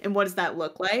grounded. And what does that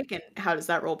look like, and how does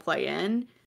that role play in?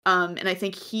 And I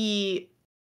think he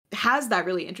has that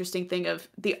really interesting thing of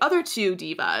the other 2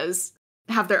 divas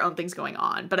have their own things going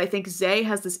on, but I think Zay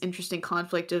has this interesting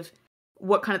conflict of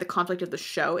what kind of the conflict of the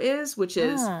show is, which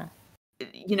is,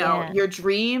 you know, your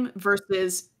dream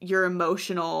versus your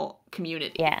emotional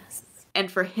community. Yes. And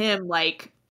for him,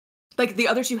 like the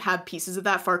other 2 have pieces of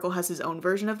that. Farkle has his own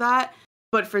version of that.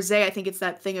 But for Zay, I think it's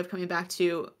that thing of coming back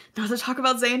to, not to talk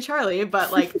about Zay and Charlie,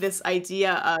 but like this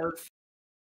idea of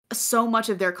so much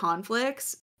of their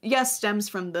conflicts, yes, stems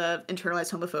from the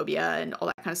internalized homophobia and all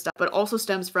that kind of stuff, but also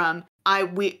stems from, I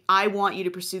want you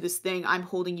to pursue this thing, I'm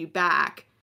holding you back,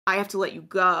 I have to let you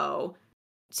go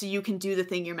so you can do the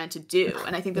thing you're meant to do.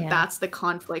 And I think that that's the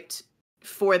conflict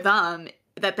for them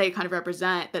that they kind of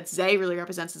represent, that Zay really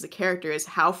represents as a character, is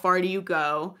how far do you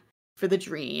go for the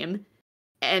dream,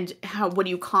 and what do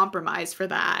you compromise for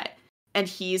that? And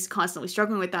he's constantly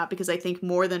struggling with that, because I think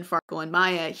more than Farkle and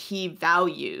Maya, he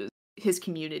values his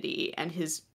community and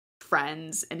his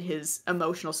friends and his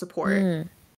emotional support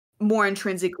more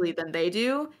intrinsically than they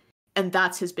do. And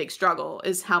that's his big struggle,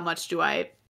 is how much do I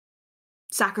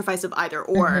sacrifice of either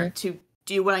or to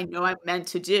do what I know I'm meant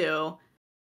to do,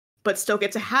 but still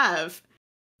get to have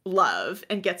love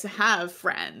and get to have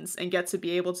friends and get to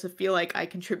be able to feel like I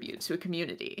contribute to a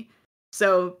community.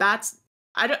 So that's,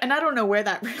 I don't know where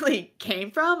that really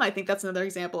came from. I think that's another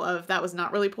example of that was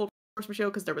not really pulled from the show,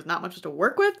 because there was not much to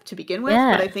work with to begin with.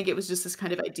 But I think it was just this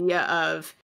kind of idea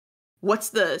of, what's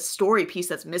the story piece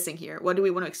that's missing here? What do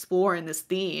we want to explore in this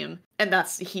theme? And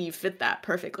he fit that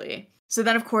perfectly. So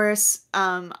then, of course,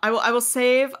 I will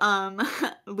save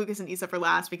Lucas and Issa for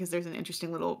last, because there's an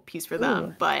interesting little piece for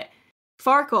them. But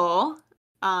Farkle,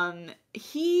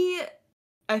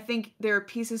 I think there are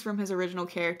pieces from his original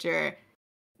character.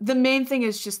 The main thing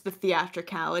is just the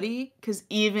theatricality, because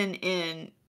even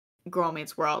in Girl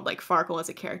Meets World, like, Farkle as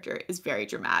a character is very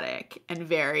dramatic and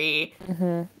very,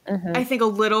 I think a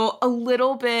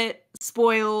little bit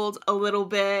spoiled, a little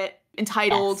bit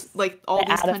entitled, like all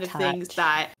these kind of things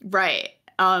that,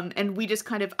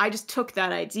 and I just took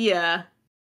that idea,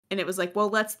 and it was like, well,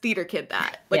 let's theater kid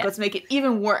that. Like, let's make it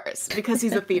even worse, because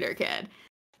he's a theater kid.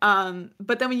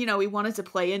 But then, we wanted to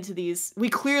play into these, we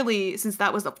clearly, since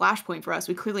that was the flashpoint for us,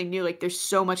 we clearly knew, like, there's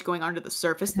so much going on under the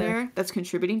surface there that's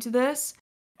contributing to this.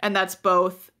 And that's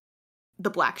both the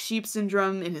black sheep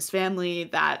syndrome in his family,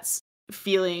 that's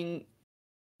feeling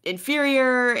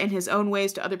inferior in his own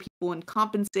ways to other people and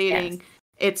compensating. Yes.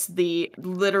 It's the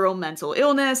literal mental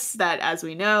illness that, as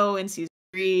we know, in season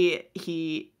 3,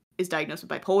 he is diagnosed with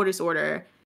bipolar disorder.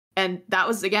 And that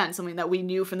was, again, something that we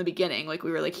knew from the beginning. Like, we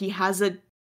were like, he has a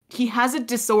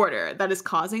disorder that is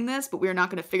causing this, but we're not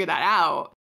going to figure that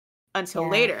out until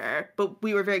later. But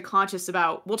we were very conscious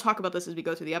about, we'll talk about this as we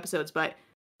go through the episodes, but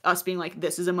us being like,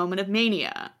 this is a moment of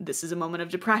mania, this is a moment of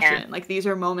depression. Like, these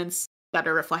are moments that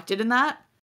are reflected in that.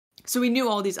 So we knew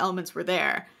all these elements were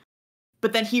there.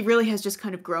 But then he really has just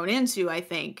kind of grown into, I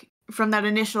think, from that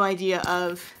initial idea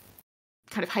of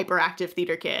kind of hyperactive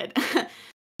theater kid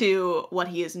to what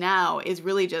he is now, is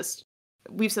really just,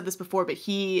 we've said this before, but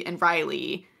he and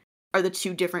Riley are the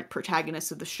 2 different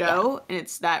protagonists of the show. And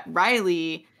it's that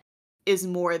Riley is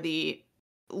more the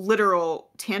literal,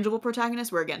 tangible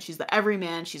protagonist, where, again, she's the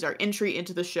everyman, she's our entry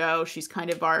into the show, she's kind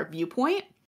of our viewpoint.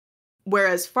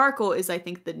 Whereas Farkle is, I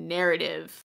think, the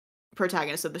narrative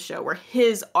protagonist of the show, where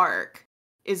his arc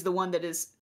is the one that is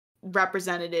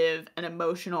representative and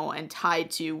emotional and tied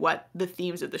to what the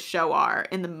themes of the show are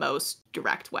in the most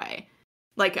direct way.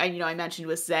 Like, I mentioned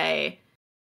with Zay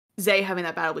having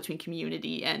that battle between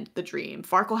community and the dream.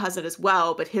 Farkle has it as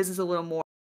well, but his is a little more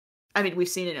I mean, we've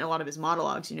seen it in a lot of his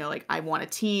monologues, you know, like, I want a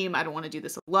team, I don't want to do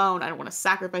this alone, I don't want to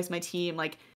sacrifice my team,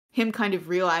 like, him kind of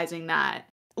realizing that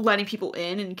letting people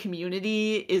in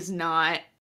community is not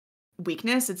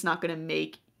weakness, it's not going to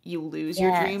make you lose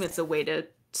your dream, it's a way to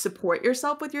support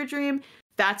yourself with your dream.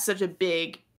 That's such a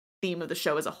big theme of the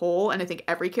show as a whole, and I think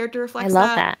every character reflects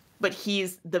that. But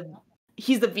he's the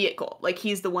vehicle, like,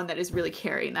 he's the one that is really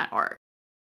carrying that arc.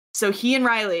 So he and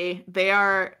Riley, there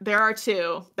are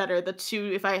two that are the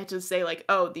two, if I had to say, like,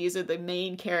 oh, these are the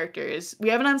main characters. We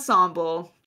have an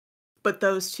ensemble, but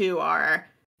those two are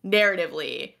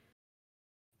narratively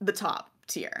the top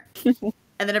tier.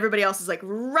 And then everybody else is, like,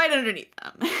 right underneath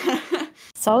them.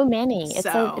 So many. It's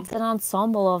an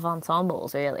ensemble of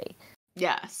ensembles, really.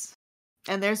 Yes.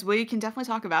 And we can definitely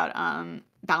talk about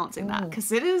balancing that, because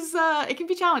it can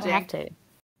be challenging. I have to.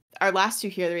 Our last two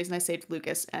here, the reason I saved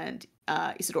Lucas and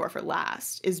Isadora for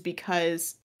last is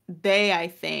because they, I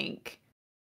think,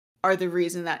 are the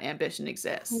reason that ambition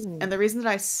exists. And the reason that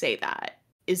I say that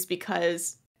is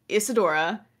because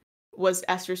Isadora was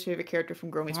Esther's favorite character from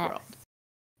Girl Meets World.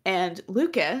 And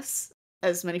Lucas,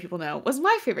 as many people know, was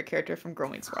my favorite character from Girl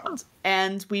Meets World.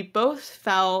 And we both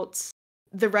felt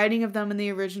the writing of them in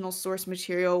the original source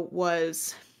material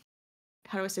was,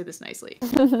 how do I say this nicely?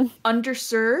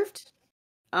 Underserved,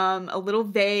 a little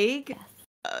vague.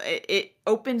 It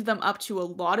opened them up to a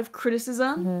lot of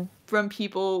criticism from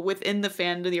people within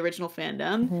the original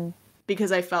fandom,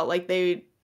 because I felt like they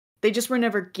just were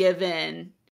never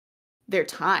given their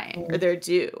time or their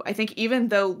due. I think even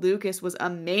though Lucas was a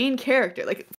main character,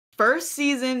 like, first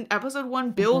season, episode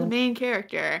 1, build main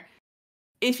character,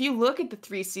 if you look at the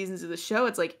 3 seasons of the show,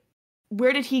 it's like,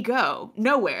 where did he go?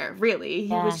 Nowhere, really.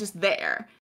 He was just there.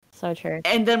 So true.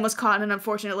 And then was caught in an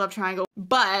unfortunate love triangle.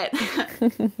 But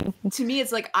to me,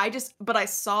 it's like, I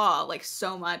saw, like,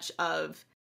 so much of,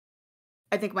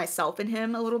 I think, myself in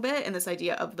him a little bit, and this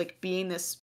idea of, like, being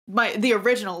the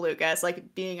original Lucas,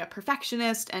 like, being a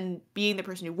perfectionist and being the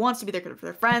person who wants to be there for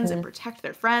their friends and protect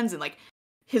their friends, and, like,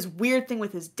 his weird thing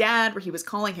with his dad where he was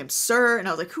calling him sir, and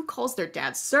I was like, who calls their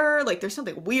dad sir? Like, there's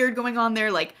something weird going on there.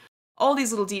 Like, all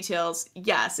these little details.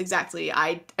 Yes, exactly.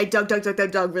 I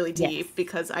dug really deep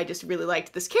because I just really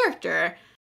liked this character.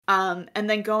 And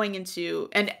then going into,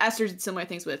 and Esther did similar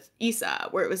things with Issa,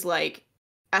 where it was like,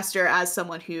 Esther, as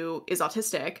someone who is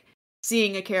autistic,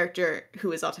 seeing a character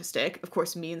who is autistic, of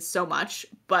course, means so much.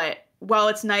 But while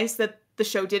it's nice that the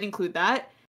show did include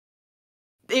that,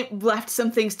 it left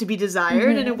some things to be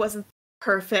desired, and it wasn't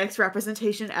perfect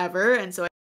representation ever. And so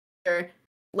I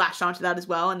latched onto that as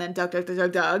well, and then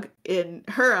dug in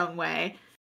her own way.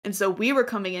 And so we were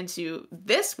coming into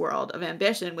this world of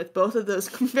ambition with both of those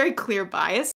very clear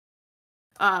bias,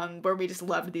 where we just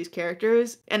loved these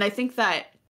characters. And I think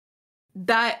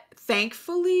that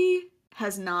thankfully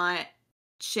has not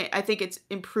changed. I think it's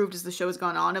improved as the show has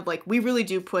gone on, of, like, we really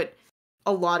do put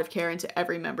a lot of care into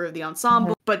every member of the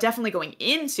ensemble, but definitely going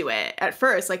into it at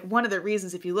first, like, one of the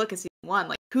reasons, if you look at season 1,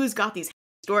 like, who's got these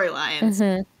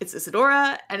storylines, it's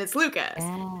Isadora and it's Lucas.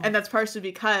 And that's partially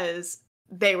because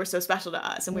they were so special to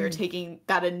us, and we were taking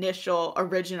that initial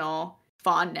original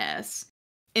fondness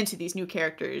into these new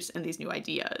characters and these new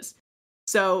ideas.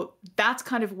 So that's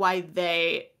kind of why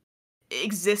they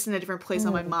exist in a different place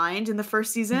on my mind in the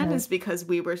first season, is because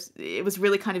it was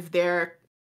really kind of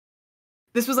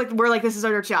this was like, this is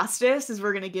our justice, is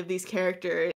we're going to give these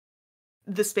characters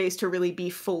the space to really be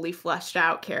fully fleshed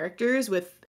out characters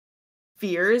with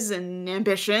fears and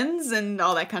ambitions and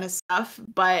all that kind of stuff.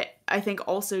 But I think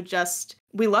also just,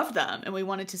 we loved them and we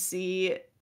wanted to see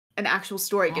an actual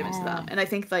story given to them. And I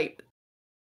think, like,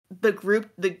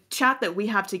 the chat that we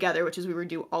have together, which is we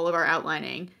do all of our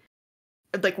outlining,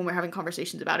 like, when we're having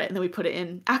conversations about it, and then we put it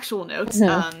in actual notes,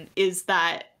 is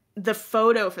that the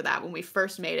photo for that, when we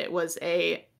first made it, was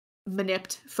a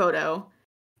manipped photo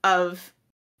of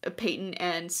Peyton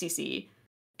and Cece.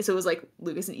 So it was, like,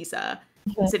 Lucas and Issa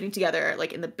sitting together,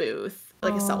 like, in the booth,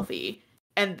 like a selfie.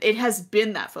 And it has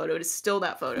been that photo. It is still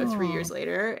that photo 3 years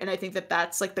later. And I think that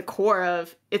that's, like, the core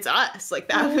of, it's us. Like,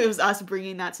 that was us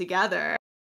bringing that together.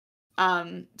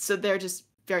 So they're just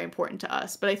very important to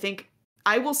us. But I think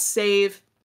I will save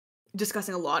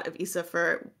discussing a lot of Issa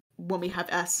for when we have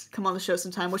S come on the show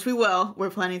sometime, which we will. We're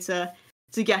planning to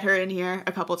get her in here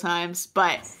a couple times,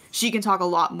 but she can talk a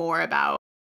lot more about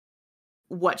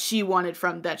what she wanted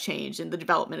from that change and the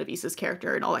development of Issa's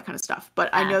character and all that kind of stuff. But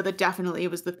I know that definitely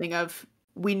it was the thing of,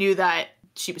 we knew that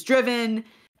she was driven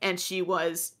and she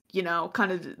was, you know,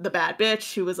 kind of the bad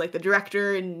bitch who was, like, the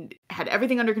director and had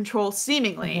everything under control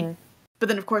seemingly, but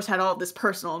then of course had all this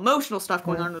personal emotional stuff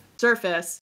going on on the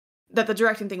surface that the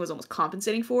directing thing was almost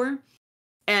compensating for.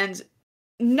 And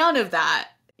none of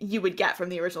that you would get from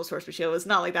the original source material. It's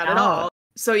not like that at all.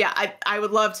 So yeah, I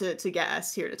would love to get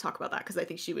S here to talk about that, because I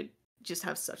think she would just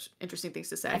have such interesting things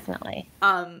to say. Definitely.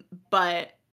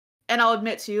 But, and I'll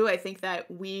admit too, I think that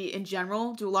we in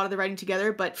general do a lot of the writing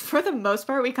together, but for the most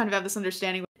part, we kind of have this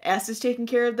understanding. S is taking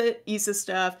care of the Issa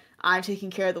stuff. I'm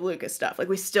taking care of the Lucas stuff. Like,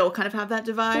 we still kind of have that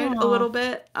divide a little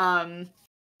bit.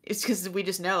 It's because we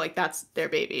just know, like, that's their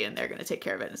baby and they're going to take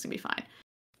care of it and it's going to be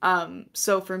fine.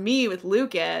 So for me with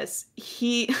Lucas,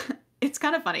 it's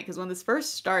kind of funny because when this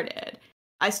first started,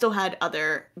 I still had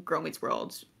other Girl Meets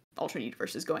World alternate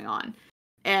universes going on.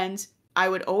 And I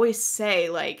would always say,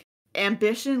 like,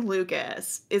 Ambition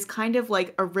Lucas is kind of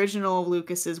like original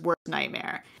Lucas's worst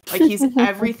nightmare. Like, he's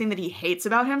everything that he hates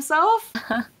about himself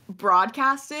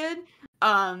broadcasted.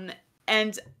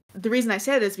 And the reason I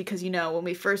say it is because, you know, when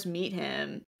we first meet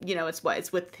him, you know, it's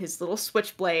with his little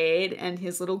switchblade and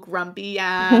his little grumpy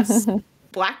ass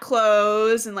black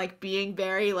clothes and, like, being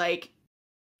very, like,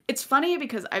 it's funny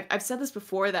because I've said this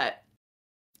before, that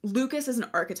Lucas as an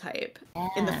archetype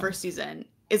in the first season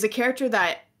is a character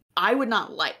that I would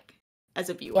not like as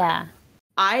a viewer. Yeah.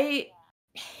 I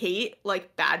hate,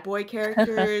 like, bad boy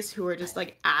characters who are just,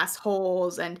 like,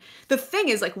 assholes. And the thing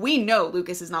is, like, we know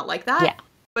Lucas is not like that. Yeah.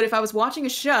 But if I was watching a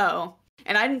show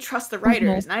and I didn't trust the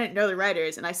writers and I didn't know the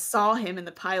writers and I saw him in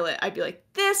the pilot, I'd be like,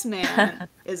 this man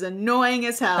is annoying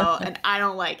as hell and I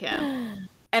don't like him.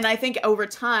 And I think over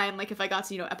time, like, if I got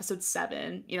to, you know, episode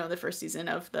 7, you know, the first season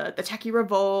of the Techie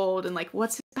Revolt and, like,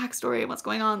 what's his backstory and what's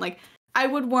going on, like, I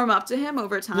would warm up to him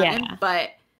over time. Yeah.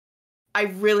 But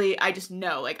I just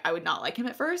know, like, I would not like him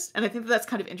at first. And I think that's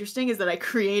kind of interesting, is that I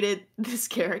created this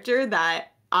character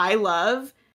that I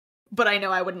love, but I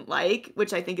know I wouldn't like,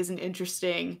 which I think is an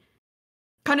interesting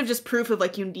kind of just proof of,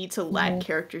 like, you need to let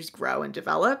characters grow and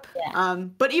develop. Yeah.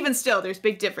 But even still, there's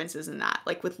big differences in that.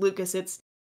 Like, with Lucas, it's,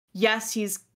 yes,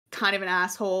 he's kind of an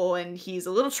asshole and he's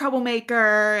a little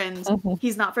troublemaker and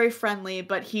he's not very friendly,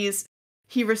 but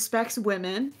he respects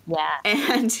women. Yeah.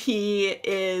 And he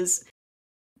is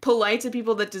polite to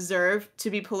people that deserve to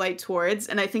be polite towards.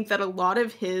 And I think that a lot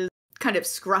of his kind of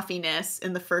scruffiness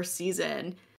in the first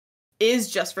season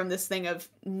is just from this thing of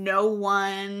no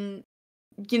one,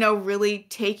 you know, really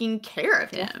taking care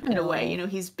of him in a way. You know,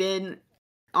 he's been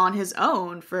on his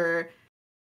own for,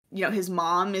 you know, his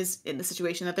mom is in the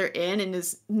situation that they're in and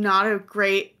is not a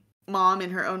great mom in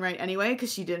her own right anyway,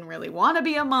 because she didn't really want to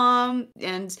be a mom.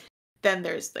 And then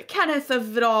there's the Kenneth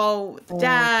of it all with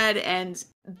dad, and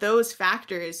those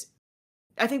factors.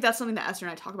 I think that's something that Esther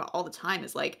and I talk about all the time,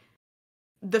 is, like,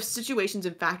 the situations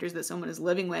and factors that someone is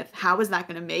living with, how is that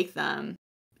going to make them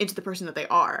into the person that they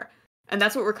are? And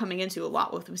that's what we're coming into a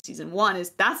lot with season 1,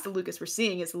 is that's the Lucas we're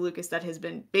seeing, is the Lucas that has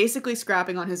been basically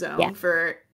scrapping on his own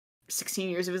for 16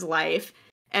 years of his life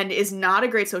and is not a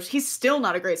great he's still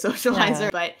not a great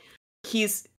socializer, but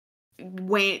he's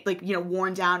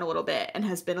worn down a little bit and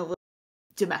has been a little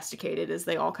domesticated, as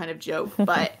they all kind of joke.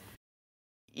 But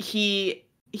he's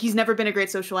never been a great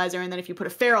socializer, and then if you put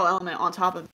a feral element on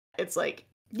top of it, it's like,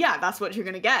 yeah, that's what you're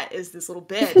gonna get, is this little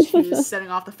bitch who's setting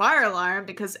off the fire alarm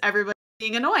because everybody's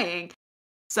being annoying.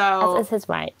 So as is his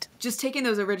right. Just taking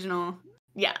those original,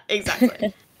 yeah,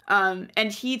 exactly.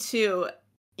 And he too,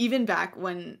 even back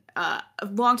when a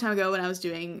long time ago when I was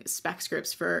doing spec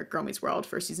scripts for Girl Meets World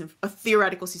for a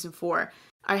theoretical season 4,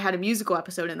 I had a musical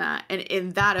episode in that, and in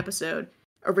that episode,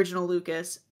 original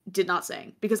Lucas did not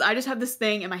sing, because I just have this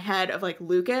thing in my head of, like,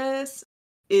 Lucas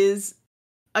is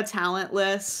a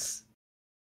talentless,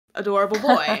 adorable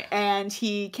boy and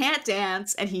he can't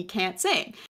dance and he can't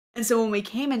sing. And so when we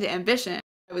came into Ambition,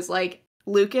 I was like,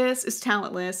 Lucas is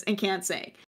talentless and can't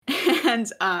sing.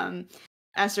 And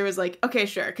Esther was like, okay,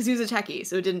 sure, because he was a techie,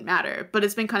 so it didn't matter. But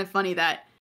it's been kind of funny that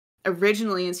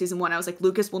originally in season 1, I was like,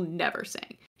 Lucas will never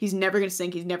sing. He's never going to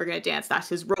sing. He's never going to dance. That's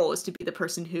his role, is to be the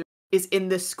person who is in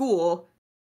this school,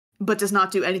 but does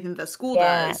not do anything that the school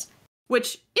does,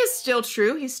 which is still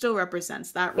true. He still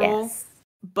represents that role. Yes.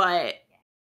 But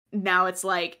now it's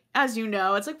like, as you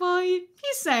know, it's like, well, he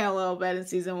sang a little bit in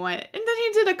season 1, and then he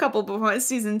did a couple before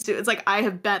season 2. It's like, I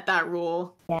have bent that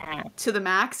rule to the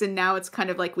max, and now it's kind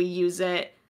of like we use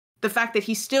it. The fact that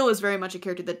he still is very much a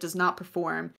character that does not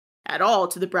perform at all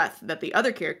to the breadth that the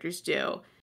other characters do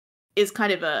is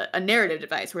kind of a narrative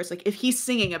device, where it's like, if he's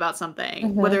singing about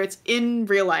something, whether it's in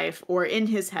real life or in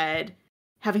his head,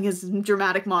 having his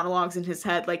dramatic monologues in his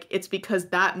head, like, it's because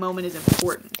that moment is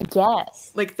important.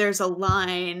 Yes. Like, there's a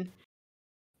line,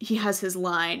 he has his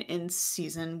line in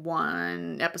season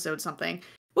 1, episode something,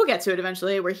 we'll get to it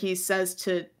eventually, where he says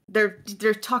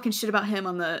they're talking shit about him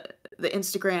on the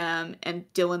Instagram, and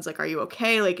Dylan's like, are you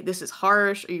okay? Like, this is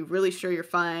harsh. Are you really sure you're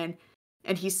fine?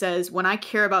 And he says, when I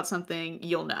care about something,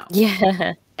 you'll know.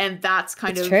 Yeah. And that's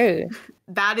kind of true.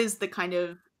 That is the kind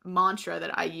of mantra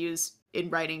that I use in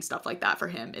writing stuff like that for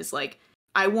him, is like,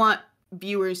 I want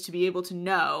viewers to be able to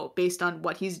know based on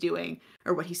what he's doing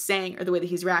or what he's saying or the way that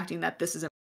he's reacting that this is.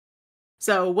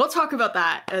 So we'll talk about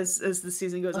that as the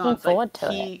season goes on. Looking forward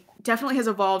to he definitely has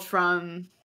evolved from.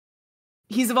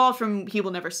 He's evolved from he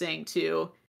will never sing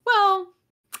to, well,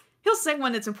 he'll sing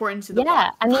when it's important to the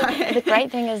plot. I mean, the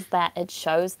great thing is that it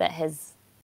shows that his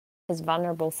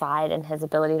vulnerable side and his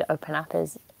ability to open up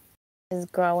is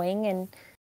growing, and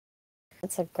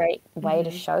it's a great way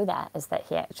to show that, is that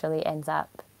he actually ends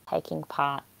up taking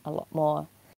part a lot more.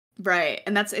 Right,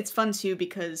 and it's fun too,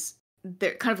 because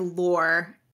they're kind of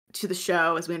lore to the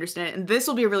show as we understand it, and this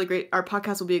will be our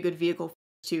podcast will be a good vehicle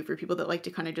too for people that like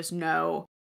to kind of just know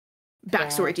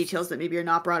backstory details that maybe are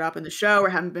not brought up in the show or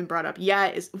haven't been brought up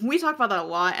yet. We talk about that a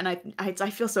lot, and I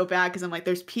feel so bad because I'm like,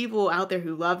 there's people out there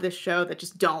who love this show that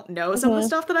just don't know some of the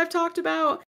stuff that I've talked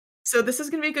about. So this is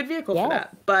going to be a good vehicle for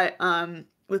that. But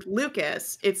with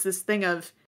Lucas, it's this thing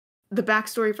of the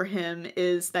backstory for him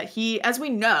is that he, as we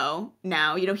know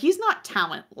now, he's not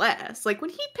talentless. Like when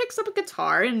he picks up a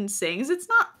guitar and sings, it's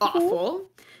not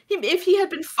awful. If he had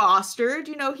been fostered,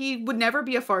 he would never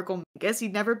be a Farkle Mingus.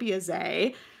 He'd never be a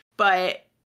Zay. But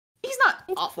he's not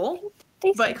awful.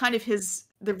 But kind of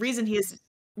the reason he is,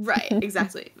 right,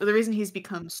 exactly. The reason he's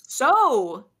become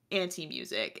so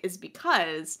anti-music is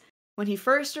because when he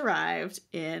first arrived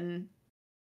in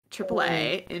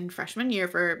AAA in freshman year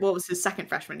it was his second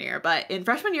freshman year, but in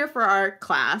freshman year for our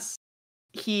class,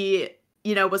 he,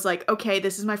 was like, okay,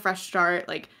 this is my fresh start.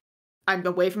 Like, I'm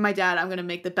away from my dad. I'm going to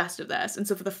make the best of this. And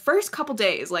so for the first couple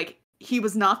days, like, he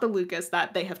was not the Lucas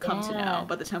that they have come to know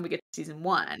by the time we get to season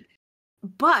 1.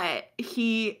 But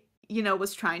he,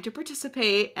 was trying to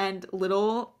participate, and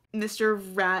little Mr.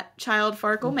 Rat Child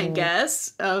Farkle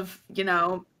Mingus of,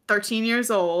 13 years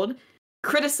old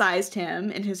criticized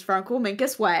him in his Farkle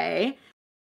Mingus way.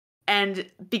 And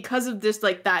because of this,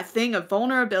 like, that thing of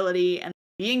vulnerability and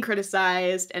being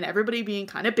criticized and everybody being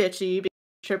kind of bitchy,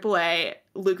 AAA,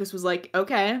 Lucas was like,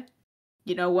 okay,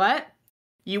 you know what?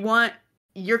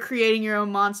 You're creating your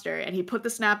own monster. And he put the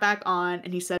snapback on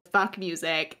and he said, fuck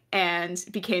music, and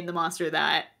became the monster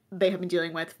that they have been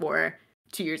dealing with for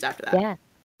 2 years after that. Yeah.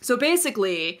 So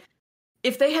basically,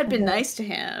 if they had been nice to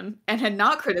him and had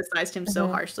not criticized him so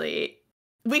harshly,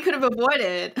 we could have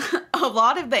avoided a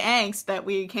lot of the angst that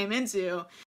we came into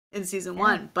in season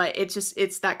 1. But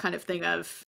it's that kind of thing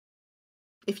of,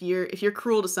 if you're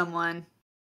cruel to someone,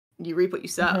 you reap what you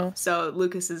sow. So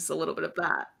Lucas is a little bit of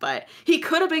that, but he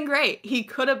could have been great. He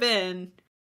could have been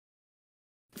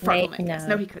Farkle Mingus.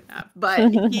 No, he couldn't have. But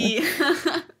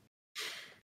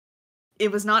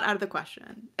it was not out of the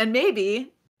question. And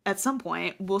maybe at some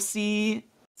point we'll see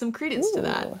some credence to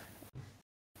that.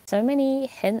 So many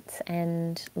hints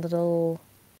and little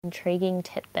intriguing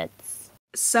tidbits.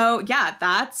 So yeah,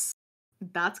 that's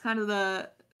kind of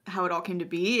how it all came to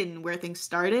be and where things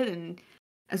started. And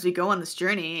as we go on this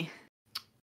journey,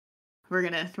 we're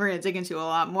gonna dig into a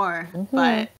lot more.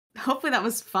 But hopefully that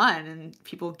was fun and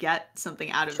people get something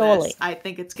out of this. I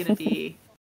think it's gonna be,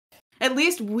 at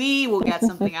least we will get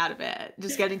something out of it.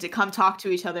 Just getting to come talk to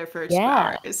each other for 2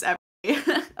 hours every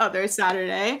other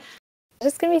Saturday.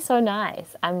 It's gonna be so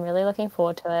nice. I'm really looking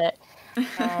forward to it.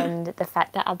 And the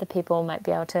fact that other people might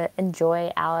be able to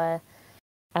enjoy our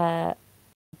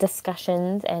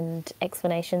discussions and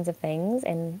explanations of things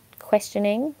and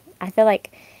questioning. I feel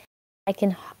like I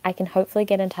can hopefully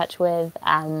get in touch with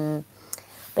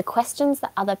the questions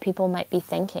that other people might be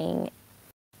thinking,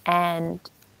 and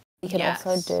we could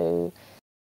also do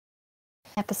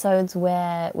episodes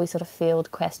where we sort of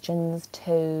field questions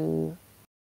to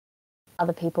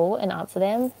other people and answer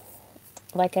them,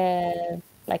 like a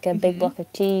big block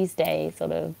of cheese day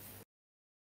sort of.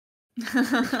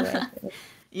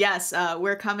 Yes,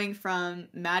 we're coming from,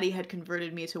 Maddi had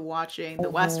converted me to watching The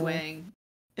West Wing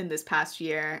in this past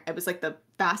year. It was like the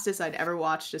fastest I'd ever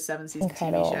watched a 7-season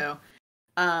TV show.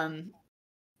 And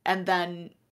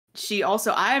then she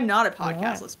also, I am not a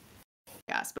podcast listener,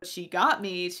 but she got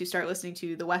me to start listening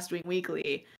to The West Wing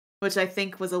Weekly, which I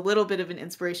think was a little bit of an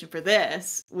inspiration for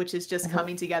this, which is just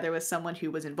coming together with someone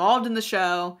who was involved in the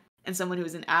show and someone who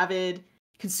was an avid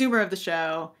consumer of the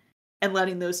show, and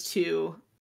letting those two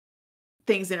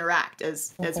things interact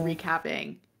as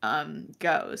recapping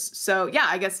goes. So yeah,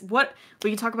 I guess what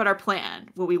we can talk about our plan,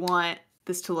 what we want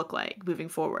this to look like moving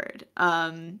forward.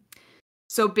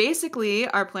 So basically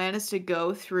our plan is to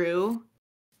go through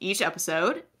each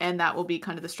episode, and that will be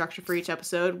kind of the structure for each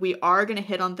episode. We are going to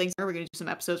hit on things. We're going to do some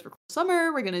episodes for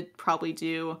summer. We're going to probably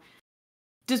do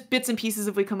just bits and pieces.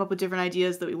 If we come up with different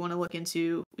ideas that we want to look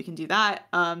into, we can do that.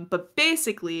 But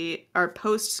basically, our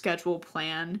post schedule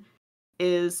plan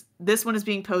is this one is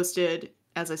being posted.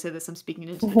 As I say this, I'm speaking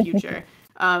into the future.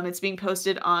 It's being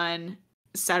posted on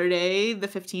Saturday the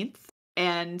 15th.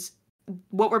 And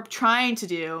what we're trying to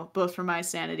do, both for my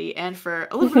sanity and for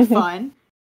a little bit of fun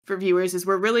for viewers, is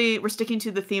we're sticking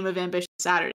to the theme of Ambition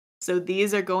Saturday. So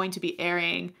these are going to be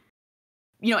airing,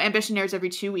 Ambition airs every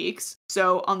 2 weeks.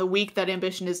 So on the week that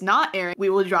Ambition is not airing, we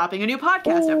will be dropping a new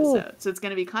podcast episode. So it's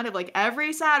going to be kind of like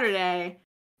every Saturday,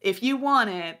 if you want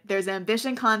it, there's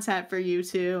Ambition content for you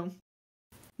to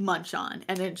munch on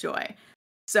and enjoy.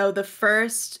 So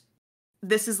this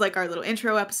is like our little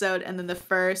intro episode, and then the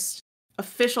first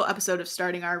official episode of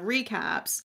starting our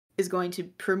recaps is going to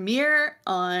premiere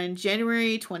on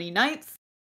January 29th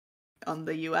on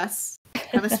the US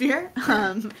hemisphere.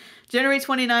 January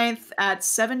 29th at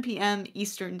 7 p.m.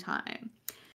 Eastern time.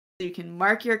 So you can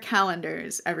mark your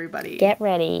calendars, everybody. Get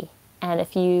ready. And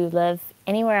if you live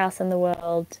anywhere else in the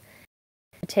world,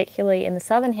 particularly in the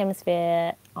Southern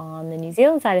Hemisphere, on the New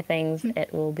Zealand side of things,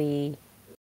 it will be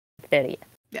 30th.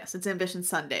 Yes, it's Ambition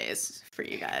Sundays for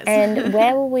you guys. And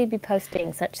where will we be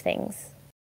posting such things?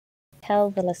 Tell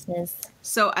the listeners.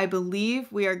 So I believe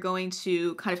we are going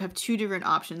to kind of have two different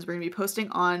options. We're going to be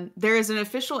posting there is an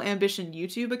official Ambition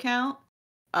YouTube account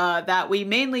that we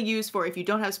mainly use for if you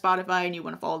don't have Spotify and you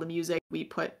want to follow the music, we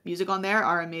put music on there.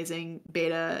 Our amazing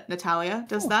beta Natalia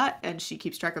does that, and she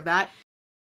keeps track of that.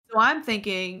 So I'm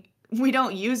thinking we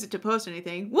don't use it to post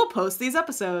anything. We'll post these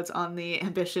episodes on the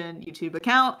Ambition YouTube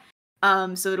account.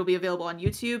 So it'll be available on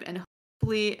YouTube and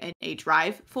hopefully in a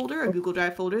Drive folder, a Google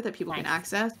Drive folder that people can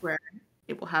access, where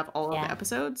it will have all of the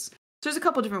episodes. So there's a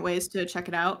couple different ways to check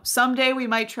it out. Someday we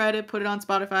might try to put it on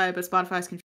Spotify, but Spotify's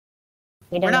confusing.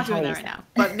 We're not doing that right now,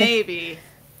 but maybe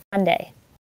one day.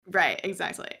 Right,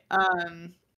 exactly.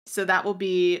 So that will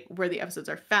be where the episodes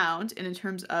are found. And in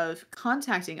terms of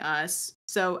contacting us,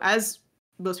 so as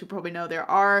most people probably know, there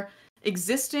are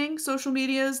existing social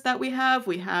medias that we have.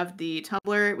 We have the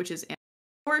Tumblr, which is Ambition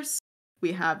Source.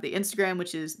 We have the Instagram,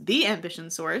 which is the Ambition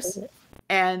Source.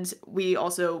 And we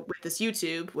also, with this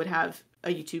YouTube, would have a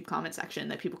YouTube comment section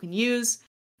that people can use.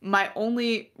 My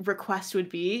only request would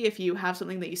be, if you have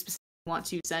something that you specifically want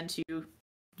to send to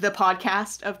the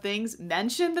podcast of things,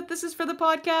 mention that this is for the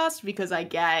podcast, because I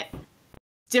get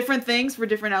different things for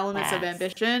different elements of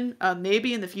Ambition.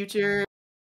 Maybe in the future,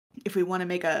 if we want to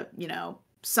make a,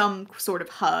 some sort of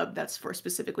hub that's for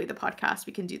specifically the podcast,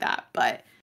 we can do that. But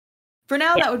for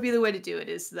now, that would be the way to do it,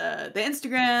 is the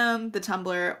Instagram, the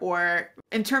Tumblr, or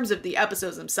in terms of the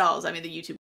episodes themselves, I mean, the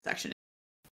YouTube section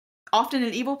is often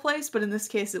an evil place, but in this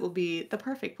case, it will be the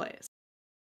perfect place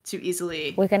to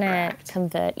easily We're going to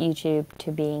convert YouTube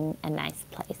to being a nice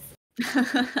place.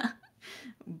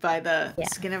 By the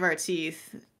skin of our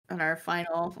teeth and our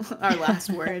last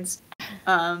words.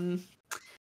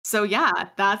 So yeah,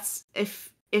 that's,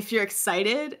 if you're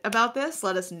excited about this,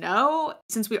 let us know.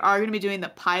 Since we are going to be doing the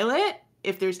pilot,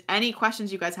 if there's any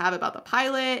questions you guys have about the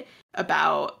pilot,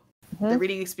 about the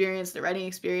reading experience, the writing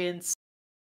experience,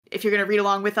 if you're going to read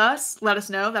along with us, let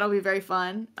us know. That'll be very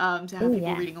fun to have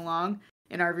people reading along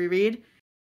in our reread.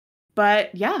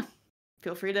 But yeah,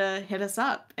 feel free to hit us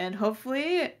up, and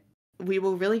hopefully we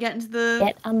will really get into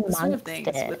the swing of things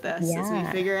with this as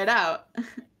we figure it out.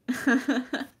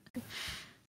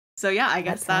 So yeah, I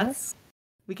guess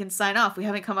we can sign off. We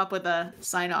haven't come up with a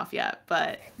sign off yet,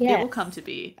 but it will come to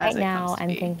be. As right now,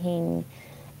 I'm thinking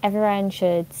everyone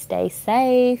should stay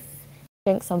safe,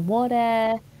 drink some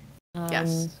water,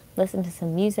 listen to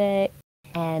some music,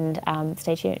 and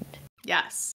stay tuned.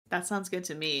 Yes, that sounds good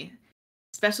to me.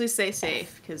 Especially stay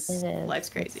safe, because life's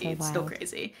crazy. It's still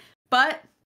crazy. But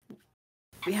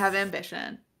we have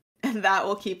ambition, and that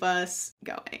will keep us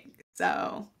going.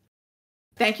 So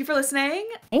thank you for listening.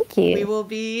 Thank you. We will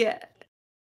be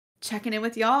checking in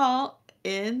with y'all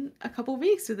in a couple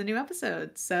weeks with a new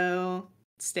episode. So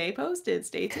stay posted.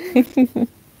 Stay tuned.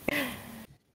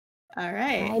 All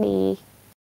right. Alrighty.